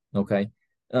 Yep. Okay.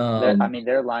 I mean,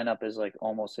 their lineup is like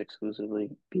almost exclusively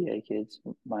BA kids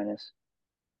minus.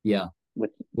 Yeah.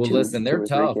 Listen, they're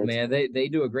tough, man. They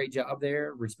do a great job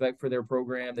there. Respect for their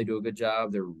program. They do a good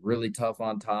job. They're really tough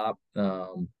on top.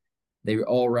 They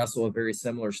all wrestle a very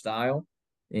similar style.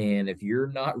 And if you're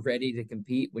not ready to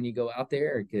compete when you go out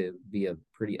there, it could be a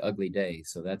pretty ugly day.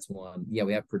 So that's one. Yeah,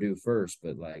 we have Purdue first,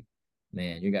 but like,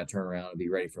 man, you got to turn around and be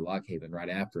ready for Lock Haven right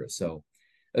after it. So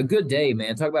a good day,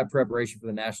 man. Talk about preparation for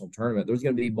the national tournament. There's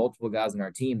going to be multiple guys on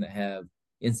our team that have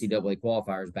NCAA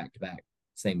qualifiers back to back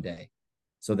same day.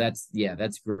 So that's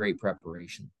great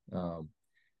preparation.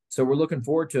 So we're looking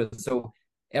forward to it. So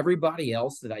everybody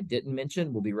else that I didn't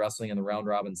mention will be wrestling in the round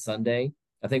robin Sunday.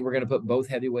 I think we're going to put both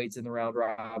heavyweights in the round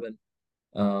robin.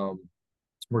 We're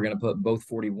going to put both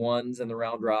 41s in the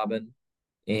round robin,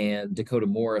 and Dakota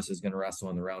Morris is going to wrestle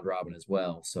in the round robin as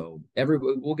well. So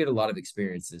we'll get a lot of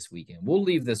experience this weekend. We'll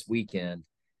leave this weekend.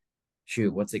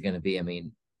 Shoot, what's it going to be? I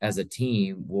mean, as a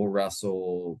team, we'll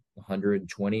wrestle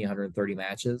 120, 130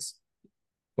 matches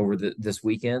over this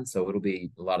weekend. So it'll be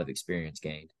a lot of experience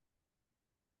gained.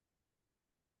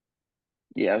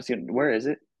 Yeah, where is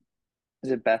it?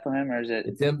 Is it Bethlehem or is it?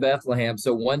 It's in Bethlehem.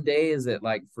 So one day is at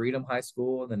like Freedom High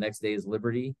School, and the next day is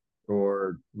Liberty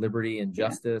or Liberty and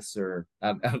Justice, or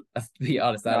to be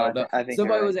honest, I don't know. I think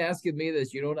somebody was asking me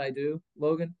this. You know what I do,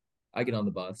 Logan? I get on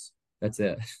the bus. That's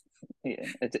it. Yeah,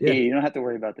 you don't have to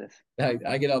worry about this.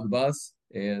 I get on the bus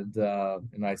and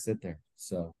I sit there.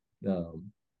 So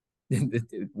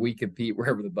we compete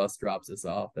wherever the bus drops us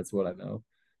off. That's what I know.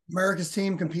 America's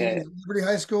team competing at Liberty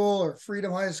High School or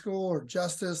Freedom High School or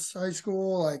Justice High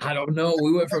School. Like, I don't know.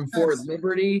 We went from Fort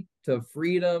Liberty to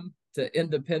Freedom to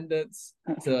Independence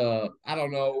to, I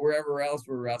don't know, wherever else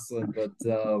we're wrestling. But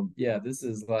yeah, this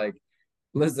is like,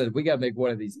 listen, we got to make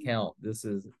one of these count.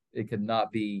 It could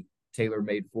not be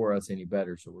tailor-made for us any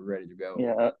better. So we're ready to go.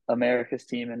 Yeah, America's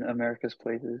team in America's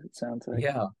places, it sounds like.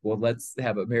 Yeah, well, let's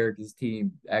have America's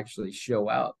team actually show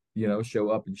out, show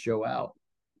up and show out.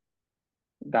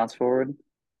 Bounce forward.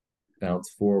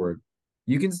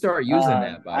 You can start using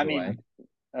that, by the way.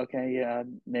 Okay, yeah.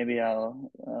 Maybe I'll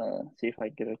see if I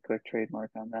can get a quick trademark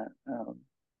on that.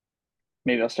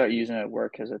 Maybe I'll start using it at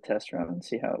work as a test run and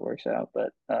see how it works out.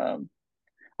 But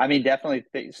I mean, definitely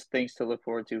things to look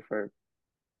forward to for,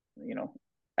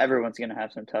 everyone's going to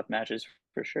have some tough matches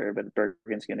for sure. But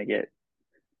Bergen's going to get,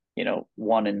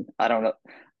 one, and I don't know.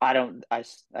 I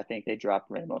think they dropped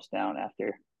Ramos down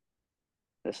after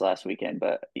this last weekend,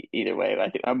 but either way,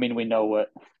 I mean, we know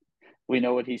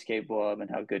what he's capable of and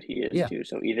how good he is too.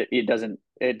 So either it doesn't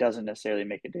necessarily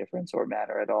make a difference or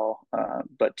matter at all.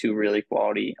 But two really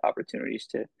quality opportunities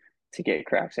to to get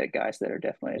cracks at guys that are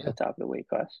definitely at Yeah. the top of the weight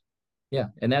class. Yeah.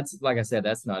 And that's, like I said,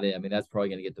 that's not it. I mean, that's probably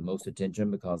going to get the most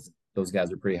attention because those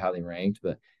guys are pretty highly ranked,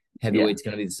 but Yeah. heavyweight's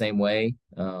going to be the same way.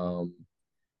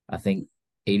 I think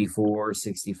 84,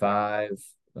 65,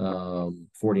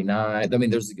 49. I mean,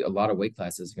 there's a lot of weight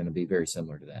classes going to be very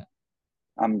similar to that.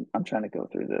 I'm trying to go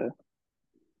through the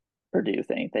Purdue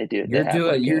thing. They do. They You're have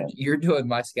doing like you're doing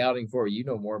my scouting for you. You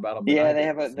know more about them than yeah,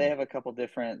 I do. they have a couple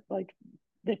different like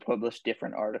they publish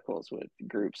different articles with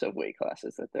groups of weight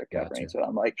classes that they're covering. Gotcha. So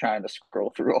I'm like trying to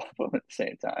scroll through all of them at the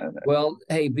same time. Well,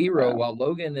 hey, B-Row, Um, while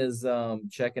Logan is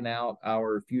checking out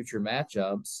our future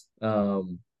matchups,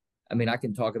 I mean, I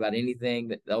can talk about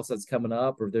anything else that's coming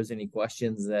up, or if there's any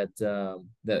questions that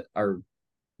are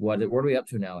what are we up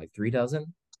to now? Like 3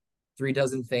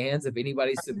 dozen fans. If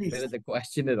anybody submitted the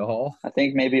question at all, I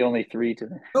think maybe only 3 to.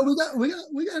 Oh,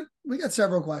 we got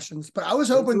several questions, but I was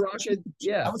hoping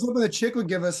yeah, I was hoping the chick would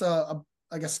give us a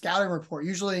like a scouting report.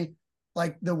 Usually,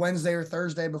 like the Wednesday or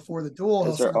Thursday before the duel,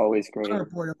 Those are always great. a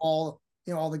report of all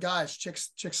the guys.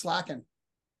 Chicks slacking.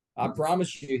 I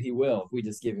promise you he will if we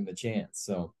just give him the chance.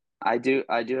 So I do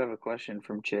have a question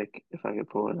from Chick, if I could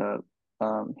pull it up.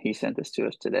 He sent this to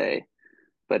us today,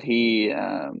 but he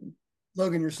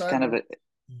Logan, your it's side. kind of a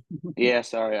yeah.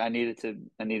 Sorry, I needed to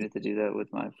do that with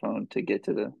my phone to get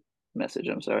to the message.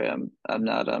 I'm sorry, I'm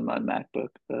not on my MacBook.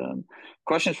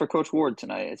 Questions for Coach Ward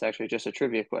tonight. It's actually just a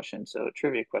trivia question. So a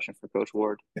trivia question for Coach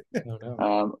Ward. oh,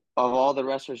 no. Of all the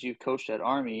wrestlers you've coached at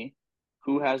Army,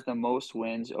 who has the most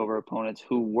wins over opponents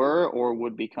who were or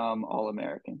would become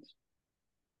All-Americans?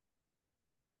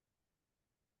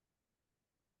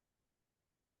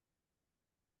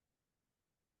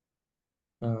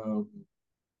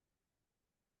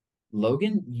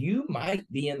 Logan, you might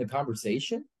be in the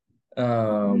conversation.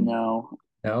 No,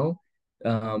 No.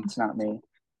 it's not me.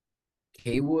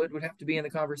 Haywood would have to be in the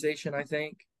conversation, I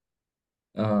think.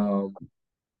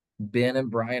 Ben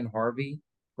and Brian Harvey,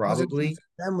 probably.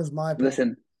 That was my pick.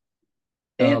 Listen,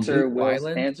 answer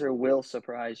Luke will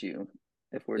surprise you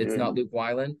if we're it's doing. not Luke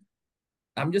Weiland.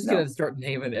 I'm just gonna start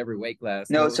naming every weight class.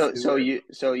 No, so you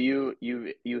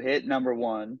hit number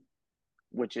 1,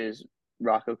 which is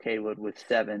Rocco Kaywood with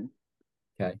 7.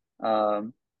 Okay.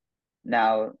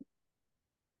 Now,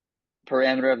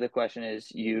 parameter of the question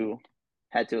is you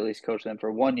had to at least coach them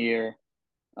for 1 year,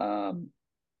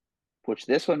 which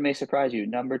this one may surprise you.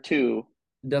 Number 2,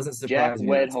 doesn't surprise Jack me.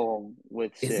 Wedholm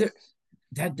with 6.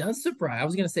 That does surprise. I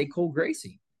was gonna say Cole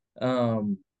Gracie.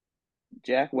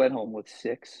 Jack Wedholm with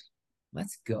 6.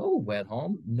 Let's go,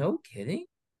 Wedholm. No kidding.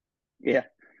 Yeah.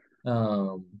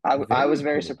 I was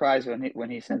very surprised when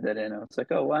he sent that in. I was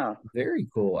like, oh wow, very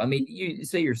cool. I mean, you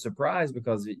say you're surprised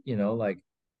because like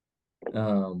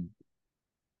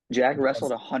Jack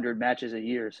wrestled 100 matches a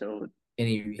year, so and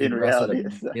he in wrestled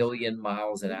reality, a million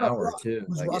miles an hour too.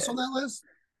 Was Russ on that list?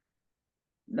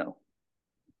 No.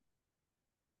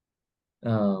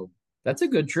 That's a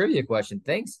good trivia question.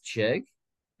 Thanks, Chick.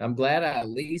 I'm glad I at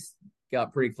least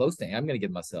got pretty close to it. I'm gonna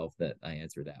give myself that I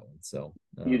answered that one. So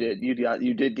you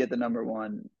did get the number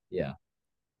 1. Yeah.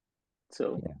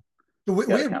 So yeah. We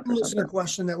have a listener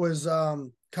question that was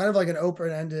kind of like an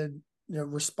open-ended,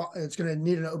 response. It's going to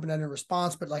need an open-ended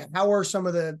response, but like, how are some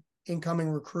of the incoming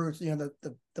recruits?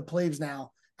 The plebes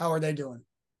now. How are they doing?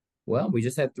 Well, we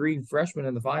just had 3 freshmen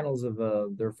in the finals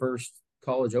of their first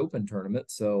college open tournament,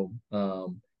 so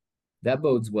that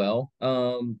bodes well.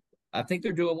 I think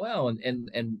they're doing well,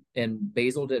 and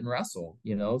Basil didn't wrestle,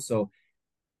 so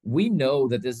we know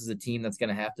that this is a team that's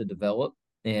going to have to develop.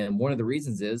 And one of the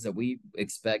reasons is that we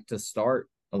expect to start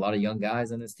a lot of young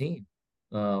guys on this team.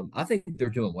 I think they're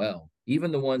doing well.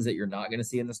 Even the ones that you're not going to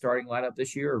see in the starting lineup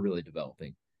this year are really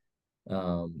developing.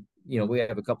 We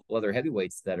have a couple other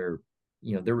heavyweights that are,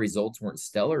 their results weren't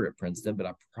stellar at Princeton, but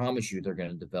I promise you they're going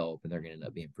to develop and they're going to end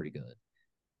up being pretty good.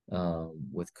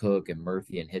 With Cook and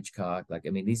Murphy and Hitchcock.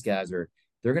 These guys they're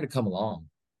going to come along.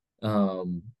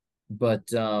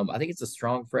 But I think it's a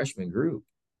strong freshman group.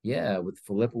 Yeah, with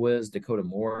Filipowicz, Dakota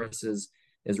Morris is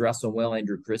wrestling well.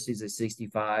 Andrew Christie's at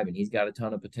 65, and he's got a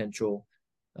ton of potential.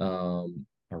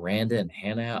 Miranda and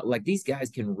Hannah, these guys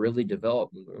can really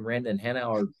develop. Miranda and Hannah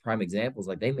are prime examples.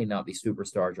 They may not be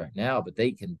superstars right now, but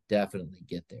they can definitely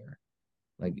get there.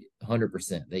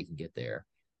 100% they can get there.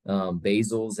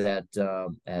 Basil's at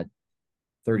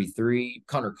 33.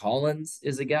 Connor Collins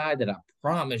is a guy that I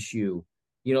promise you,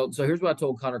 so here's what I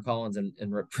told Connor Collins in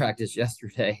practice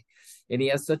yesterday. And he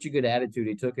has such a good attitude.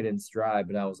 He took it in stride,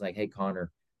 but I was like, hey,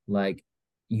 Connor,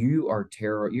 you're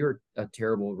a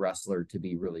terrible wrestler to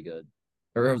be really good.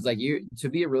 Or I was like, to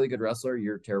be a really good wrestler,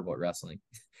 you're terrible at wrestling.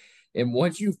 And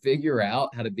once you figure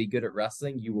out how to be good at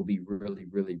wrestling, you will be really,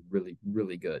 really, really,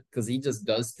 really good. Because he just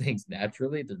does things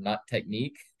naturally. They're not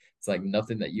technique. It's like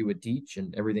nothing that you would teach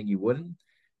and everything you wouldn't.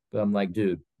 But I'm like,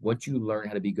 dude, once you learn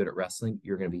how to be good at wrestling,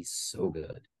 you're going to be so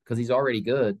good. Because he's already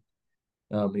good.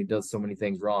 He does so many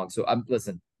things wrong. So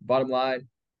listen, bottom line,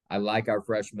 I like our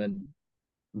freshmen.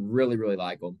 Really, really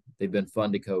like them. They've been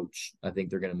fun to coach. I think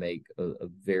they're going to make a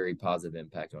very positive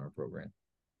impact on our program.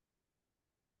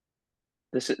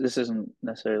 This isn't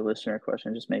necessarily a listener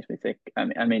question. It just makes me think.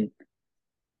 I mean,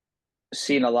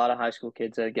 seeing a lot of high school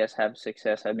kids, I guess, have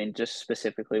success. I mean, just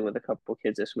specifically with a couple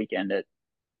kids this weekend at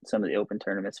some of the open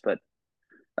tournaments, but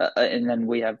and then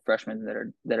we have freshmen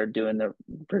that are doing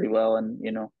pretty well, and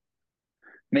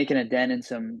making a dent in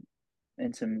some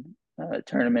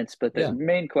tournaments. But the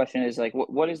main question is like,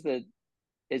 what is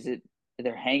it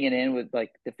they're hanging in with,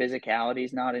 like, the physicality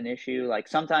is not an issue? Like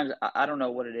sometimes I don't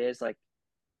know what it is. Like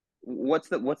what's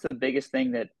the biggest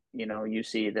thing that you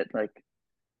see that like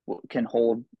can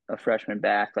hold a freshman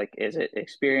back? Like, is it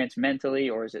experience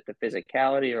mentally, or is it the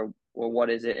physicality, or what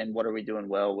is it, and what are we doing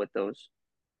well with those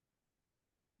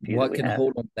few What that we can have?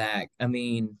 hold them back? I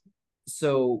mean,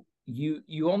 so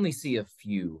you only see a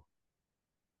few.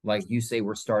 Like you say,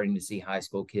 we're starting to see high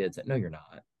school kids. No, you're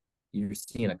not. You're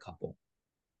seeing a couple.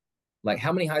 Like,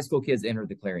 how many high school kids entered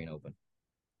the Clarion Open?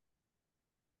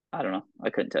 I don't know. I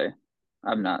couldn't tell you.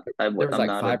 I'm not. There was I'm like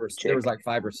not a there chick. was like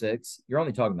 5 or 6. You're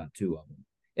only talking about 2 of them.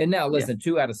 And now, Yeah. listen,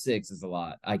 2 out of 6 is a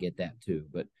lot. I get that too.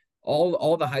 But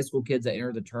all the high school kids that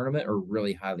enter the tournament are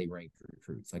really highly ranked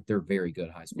recruits. Like, they're very good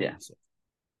high school Yeah. wrestlers.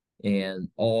 And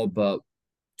all but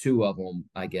 2 of them,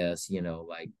 I guess,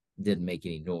 like, didn't make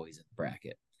any noise in the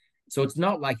bracket. So it's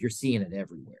not like you're seeing it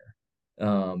everywhere.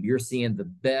 You're seeing the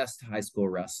best high school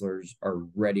wrestlers are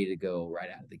ready to go right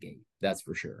out of the gate. That's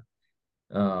for sure.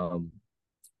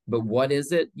 But what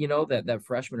is it, that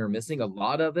freshmen are missing? A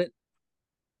lot of it,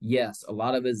 yes, a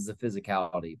lot of it is the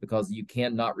physicality, because you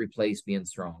cannot replace being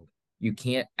strong. You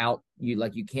can't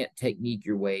you can't technique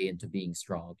your way into being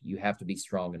strong. You have to be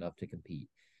strong enough to compete.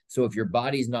 So if your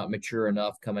body's not mature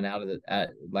enough coming out of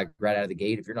like right out of the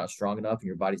gate, if you're not strong enough and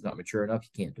your body's not mature enough,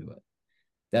 you can't do it.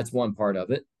 That's one part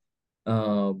of it.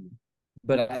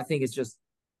 But I think it's just,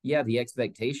 the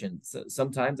expectations.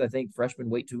 Sometimes I think freshmen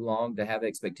wait too long to have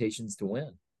expectations to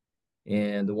win.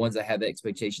 And the ones that have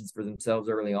expectations for themselves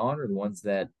early on are the ones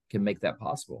that can make that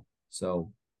possible.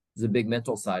 So there's a big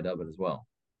mental side of it as well.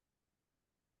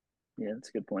 Yeah, that's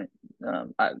a good point.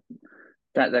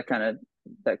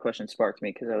 That question sparked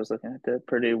me because I was looking at the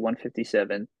Purdue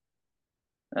 157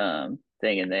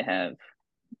 thing, and they have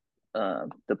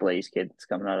the Blaze kid that's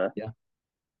coming out of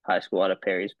high school out of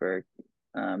Perrysburg,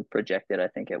 projected, I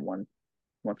think, at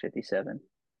 157.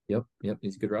 Yep,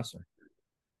 he's a good wrestler.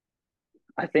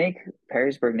 I think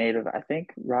Perrysburg native. I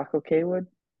think Rocco Kaywood.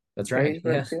 That's right.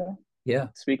 Yeah.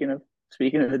 Speaking of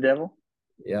the devil.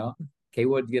 Yeah.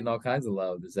 Kaywood's getting all kinds of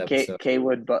love this episode.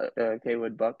 Kaywood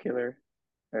Buckkiller,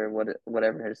 or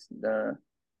whatever his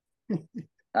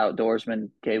outdoorsman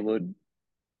Kaywood.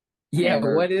 Yeah,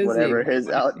 Hammer, what is whatever he? his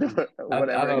outdoor?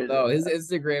 I don't know. His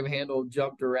Instagram handle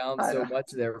jumped around so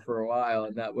much there for a while,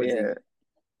 and that was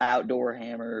Outdoor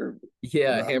Hammer.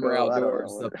 Yeah, Rocco, Hammer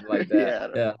Outdoors, something like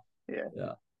that.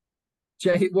 Yeah.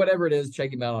 Check whatever it is.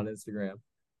 Check him out on Instagram.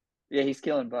 Yeah, he's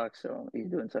killing bucks, so he's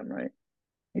doing something right.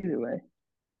 Either way.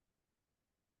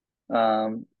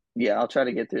 Yeah, I'll try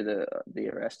to get through the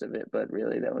rest of it, but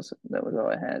really that was all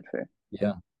I had for.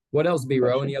 Yeah. What else,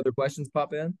 B-Row? Any other questions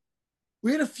pop in?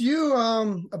 We had a few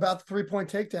about the 3-point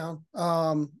takedown.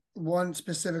 One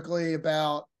specifically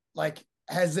about, like,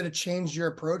 has it changed your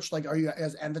approach? Like, are you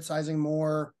guys emphasizing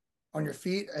more on your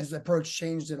feet? Has the approach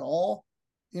changed at all?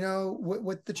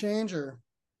 With the change, or?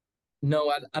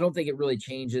 No, I don't think it really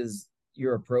changes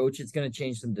your approach. It's going to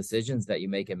change some decisions that you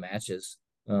make in matches,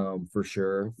 for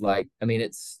sure. Like, I mean,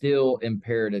 it's still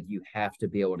imperative you have to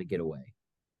be able to get away.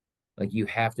 Like, you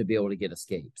have to be able to get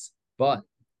escapes. But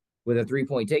with a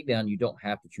 3-point takedown, you don't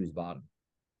have to choose bottom.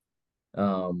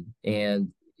 And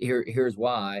here's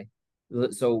why.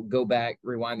 So go back,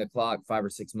 rewind the clock 5 or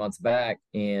 6 months back,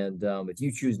 and if you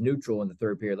choose neutral in the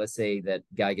third period, let's say that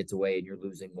guy gets away and you're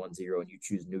losing 1-0, and you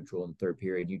choose neutral in the third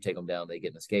period, you take them down, they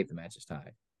get an escape, the match is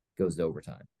tied, goes to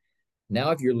overtime.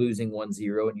 Now, if you're losing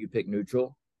 1-0 and you pick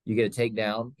neutral, you get a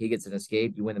takedown, he gets an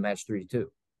escape, you win the match 3-2.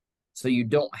 So you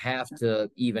don't have to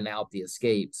even out the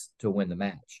escapes to win the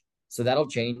match. So that'll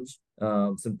change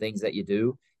some things that you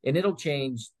do. And it'll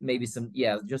change maybe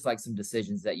just like some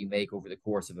decisions that you make over the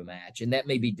course of a match. And that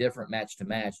may be different match to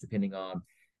match, depending on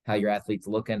how your athlete's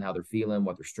looking, how they're feeling,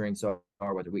 what their strengths are,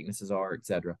 what their weaknesses are,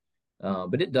 etc.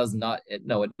 But it does not,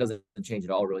 no, it doesn't change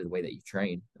at all really the way that you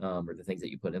train or the things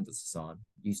that you put emphasis on.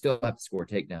 You still have to score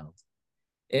takedowns.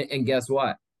 And guess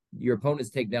what? Your opponent's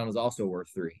takedown is also worth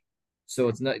 3. So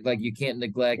it's not like you can't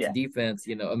neglect defense.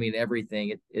 I mean,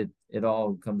 everything, it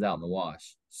all comes out in the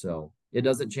wash. So it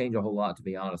doesn't change a whole lot, to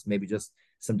be honest. Maybe just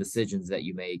some decisions that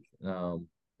you make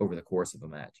over the course of a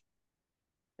match.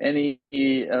 Any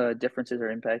differences or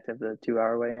impact of the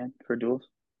 2-hour weigh-in for duels?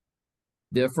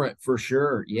 Different for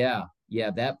sure. Yeah.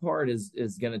 That part is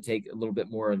going to take a little bit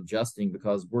more adjusting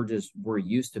because we're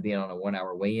used to being on a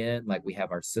 1-hour weigh-in. Like we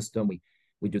have our system.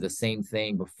 We do the same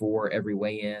thing before every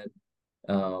weigh-in.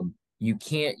 You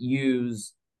can't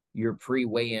use your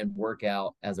pre-weigh-in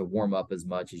workout as a warm-up as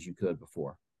much as you could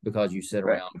before because you sit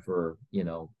around for,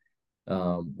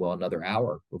 another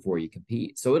hour before you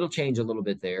compete. So it'll change a little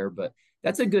bit there, but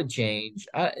that's a good change.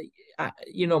 I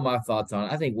my thoughts on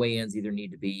it. I think weigh-ins either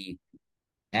need to be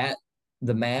at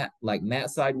the mat, like mat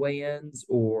side weigh-ins,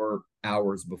 or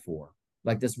hours before.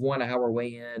 Like this 1-hour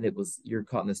weigh-in, you're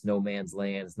caught in this no man's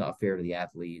land. It's not fair to the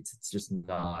athletes. It's just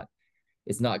not.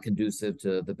 It's not conducive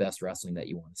to the best wrestling that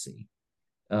you want to see.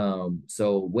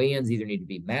 So weigh-ins either need to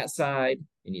be mat side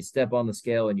and you step on the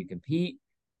scale and you compete,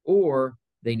 or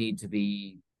they need to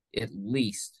be at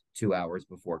least 2 hours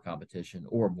before competition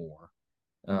or more.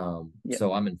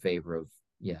 So I'm in favor of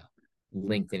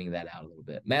lengthening that out a little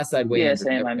bit. Mat side weigh-ins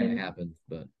are never going to happen,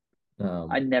 but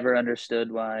I never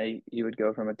understood why you would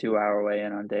go from a 2-hour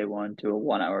weigh-in on day 1 to a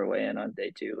 1-hour weigh-in on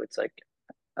day 2. It's like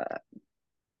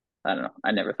I don't know. I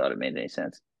never thought it made any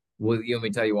sense. Well, you want me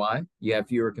to tell you why? You have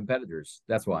fewer competitors.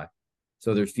 That's why.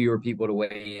 So there's fewer people to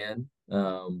weigh in.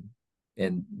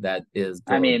 And that is.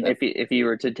 If you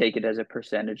were to take it as a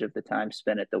percentage of the time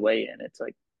spent at the weigh-in, it's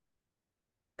like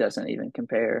doesn't even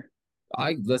compare.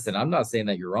 Listen, I'm not saying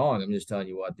that you're wrong. I'm just telling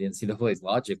you what the NCAA's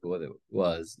logic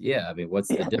was. Yeah, I mean, what's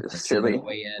the difference? Silly.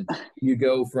 Weigh-in. You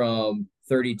go from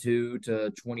 32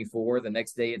 to 24 the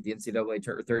next day at the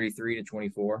NCAA, 33 to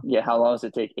 24. Yeah, how long does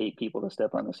it take 8 people to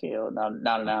step on the scale? Not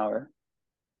an hour.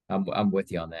 I'm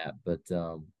with you on that, but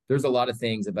there's a lot of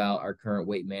things about our current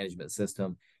weight management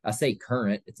system. I say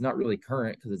current; it's not really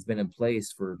current because it's been in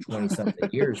place for 20-something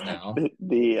years now.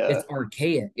 It's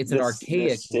archaic. It's an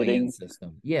archaic weighing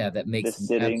system. Yeah, that makes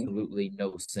absolutely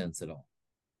no sense at all.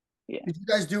 Yeah. Did you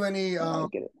guys do any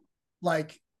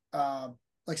like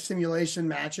simulation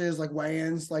matches, like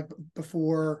weigh-ins, like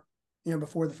before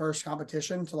the first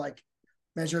competition to like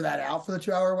measure that out for the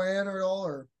 2-hour weigh-in or at all,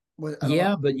 or? But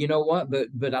you know what?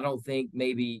 But I don't think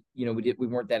maybe we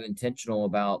weren't that intentional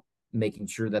about making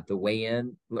sure that the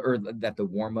weigh-in or that the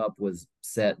warm-up was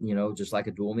set, just like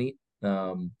a dual meet.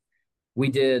 We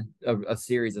did a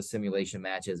series of simulation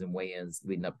matches and weigh-ins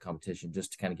leading up to competition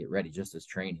just to kind of get ready, just as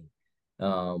training.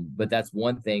 But that's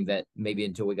one thing that maybe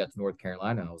until we got to North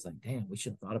Carolina, I was like, damn, we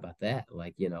should have thought about that.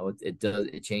 Like,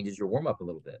 it changes your warm-up a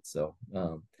little bit. So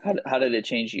how did it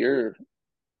change your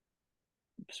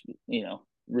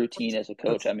routine as a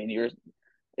coach? I mean,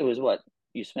 it was what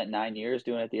you spent 9 years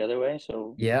doing it the other way.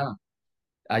 So yeah,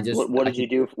 what did you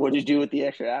do? What did you do with the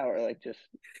extra hour? Like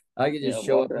I could just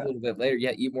show up a little bit later.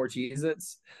 Yeah, eat more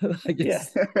Cheez-Its. Yeah.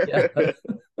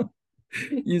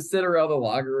 You sit around the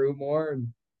locker room more,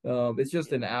 and it's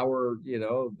just an hour,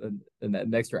 and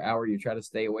that extra hour you try to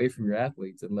stay away from your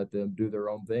athletes and let them do their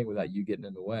own thing without you getting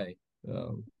in the way.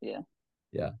 Yeah.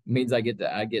 It means I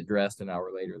get dressed an hour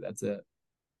later. That's it.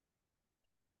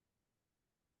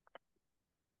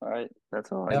 All right,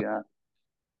 that's all I got.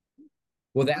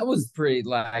 Well, that was pretty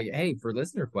hey, for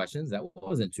listener questions, that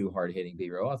wasn't too hard hitting,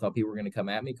 B-Row. I thought people were going to come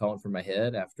at me calling for my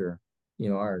head after, we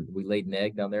laid an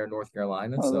egg down there in North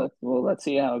Carolina. Let's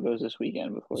see how it goes this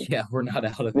weekend before. Yeah, we're not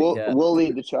out of it yet. We'll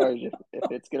lead the charge if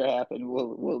it's going to happen.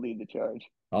 We'll lead the charge.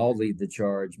 I'll lead the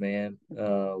charge, man.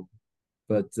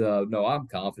 But no, I'm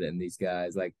confident in these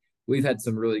guys. Like, we've had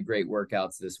some really great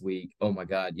workouts this week. Oh my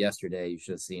God, yesterday you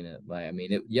should have seen it.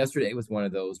 Yesterday was one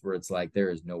of those where it's like there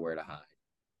is nowhere to hide.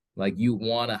 Like you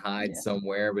want to hide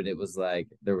somewhere, but it was like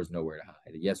there was nowhere to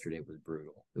hide. Yesterday was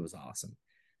brutal. It was awesome.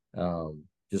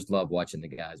 Just love watching the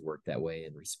guys work that way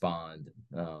and respond.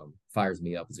 Fires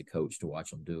me up as a coach to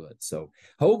watch them do it. So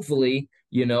hopefully,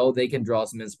 they can draw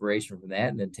some inspiration from that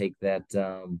and then take that,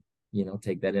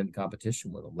 take that into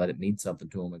competition with them. Let it mean something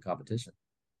to them in competition.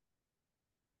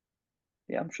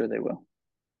 Yeah, I'm sure they will.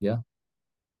 Yeah.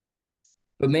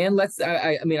 But man,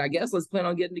 I guess let's plan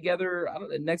on getting together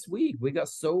next week. We got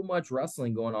so much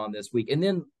wrestling going on this week. And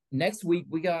then next week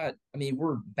we're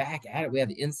back at it. We have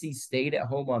the NC State at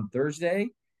home on Thursday.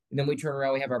 And then we turn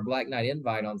around, we have our Black Knight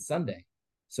Invite on Sunday.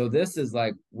 So this is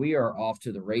like, we are off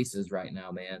to the races right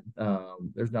now, man.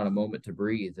 There's not a moment to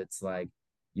breathe. It's like,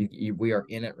 we are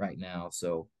in it right now.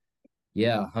 So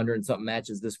yeah, 100 and something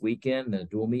matches this weekend, then a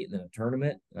dual meet, and then a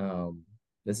tournament.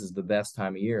 This is the best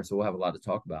time of year, so we'll have a lot to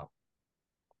talk about.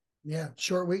 Yeah,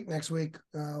 short week next week,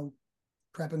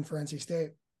 prepping for NC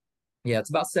State. Yeah, it's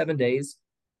about 7 days,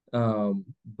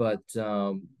 but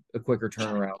a quicker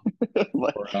turnaround.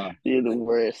 You're the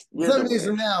worst. 7 days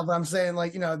from now, but I'm saying,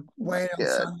 like, weighing on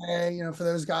Sunday, for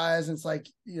those guys, it's like,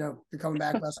 you're coming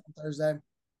back less on Thursday.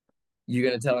 You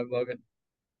gonna tell him, Logan?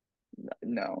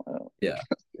 No. Yeah.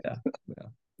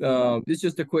 It's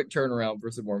just a quick turnaround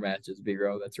for some more matches,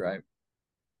 B-Row. That's right.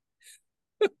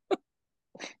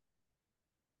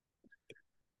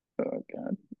 Oh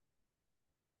God.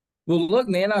 Well, look,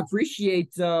 man, I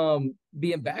appreciate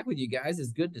being back with you guys.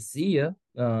 It's good to see you.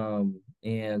 And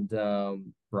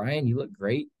Brian, you look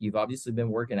great. You've obviously been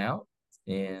working out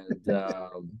and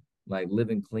like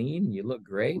living clean. You look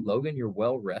great. Logan, you're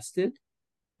well rested.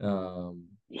 Yeah,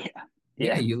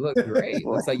 you look great.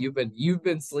 Looks like you've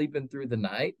been sleeping through the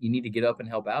night. You need to get up and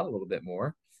help out a little bit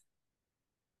more.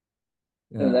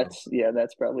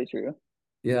 That's probably true.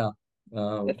 Yeah.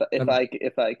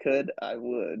 If I could, I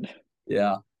would.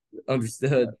 Yeah,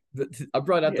 understood. But I'm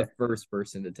probably not the first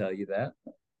person to tell you that.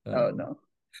 Oh no.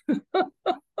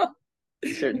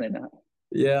 Certainly not.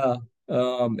 Yeah.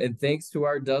 And thanks to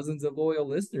our dozens of loyal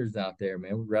listeners out there,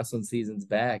 man. Wrestling season's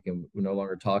back, and we're no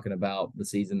longer talking about the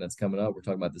season that's coming up. We're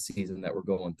talking about the season that we're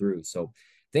going through. So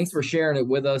thanks for sharing it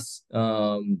with us.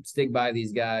 Stick by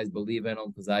these guys, believe in them,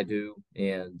 because I do,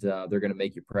 and they're going to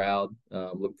make you proud.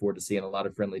 Look forward to seeing a lot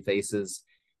of friendly faces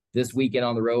this weekend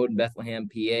on the road in Bethlehem,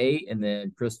 PA, and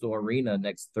then Crystal Arena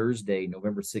next Thursday,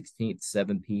 November 16th,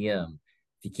 7 p.m.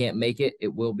 If you can't make it,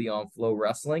 it will be on Flow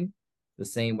Wrestling. The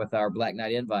same with our Black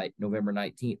Knight Invite, November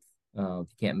 19th. If you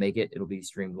can't make it, it'll be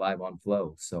streamed live on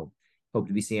Flow. So hope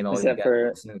to be seeing all of you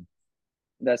guys soon.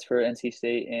 That's for NC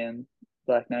State and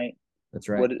Black Knight? That's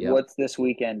right. What's this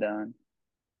weekend on?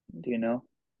 Do you know?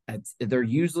 They're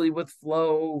usually with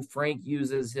Flow. Frank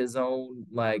uses his own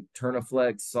like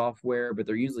Turnaflex software, but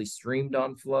they're usually streamed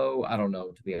on Flow. I don't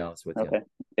know, to be honest with you. Okay.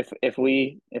 If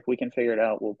we can figure it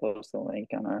out, we'll post the link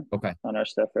on our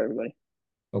stuff for everybody.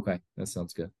 Okay, that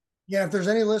sounds good. Yeah, if there's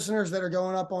any listeners that are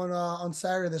going up on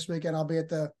Saturday this weekend, I'll be at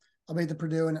the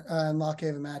Purdue and Lock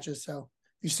Haven matches. So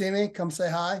if you see me, come say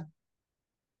hi.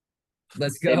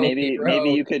 Let's go. Hey, maybe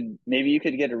you could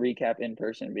get a recap in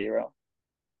person, B-Row.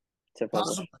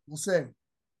 Possibly. We'll see.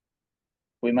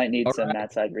 We might need some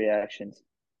Mat side reactions.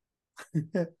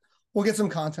 We'll get some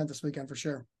content this weekend for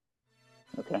sure.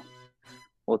 Okay.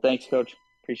 Well, thanks, Coach.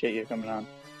 Appreciate you coming on.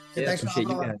 Yeah, thanks appreciate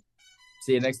you guys.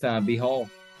 See you next time. BHAW.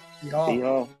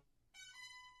 BHAW.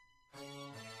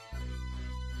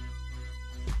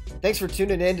 Thanks for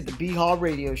tuning in to the BHAW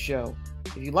Radio Show.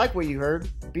 If you like what you heard,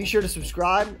 be sure to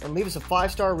subscribe and leave us a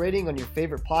 5-star rating on your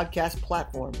favorite podcast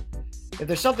platform. If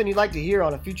there's something you'd like to hear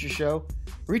on a future show,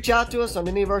 reach out to us on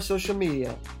any of our social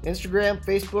media, Instagram,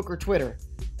 Facebook, or Twitter.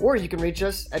 Or you can reach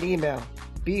us at email,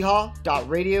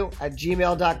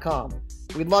 bhaw.radio@gmail.com.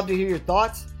 We'd love to hear your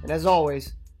thoughts, and as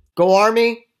always, go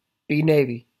Army, be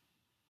Navy.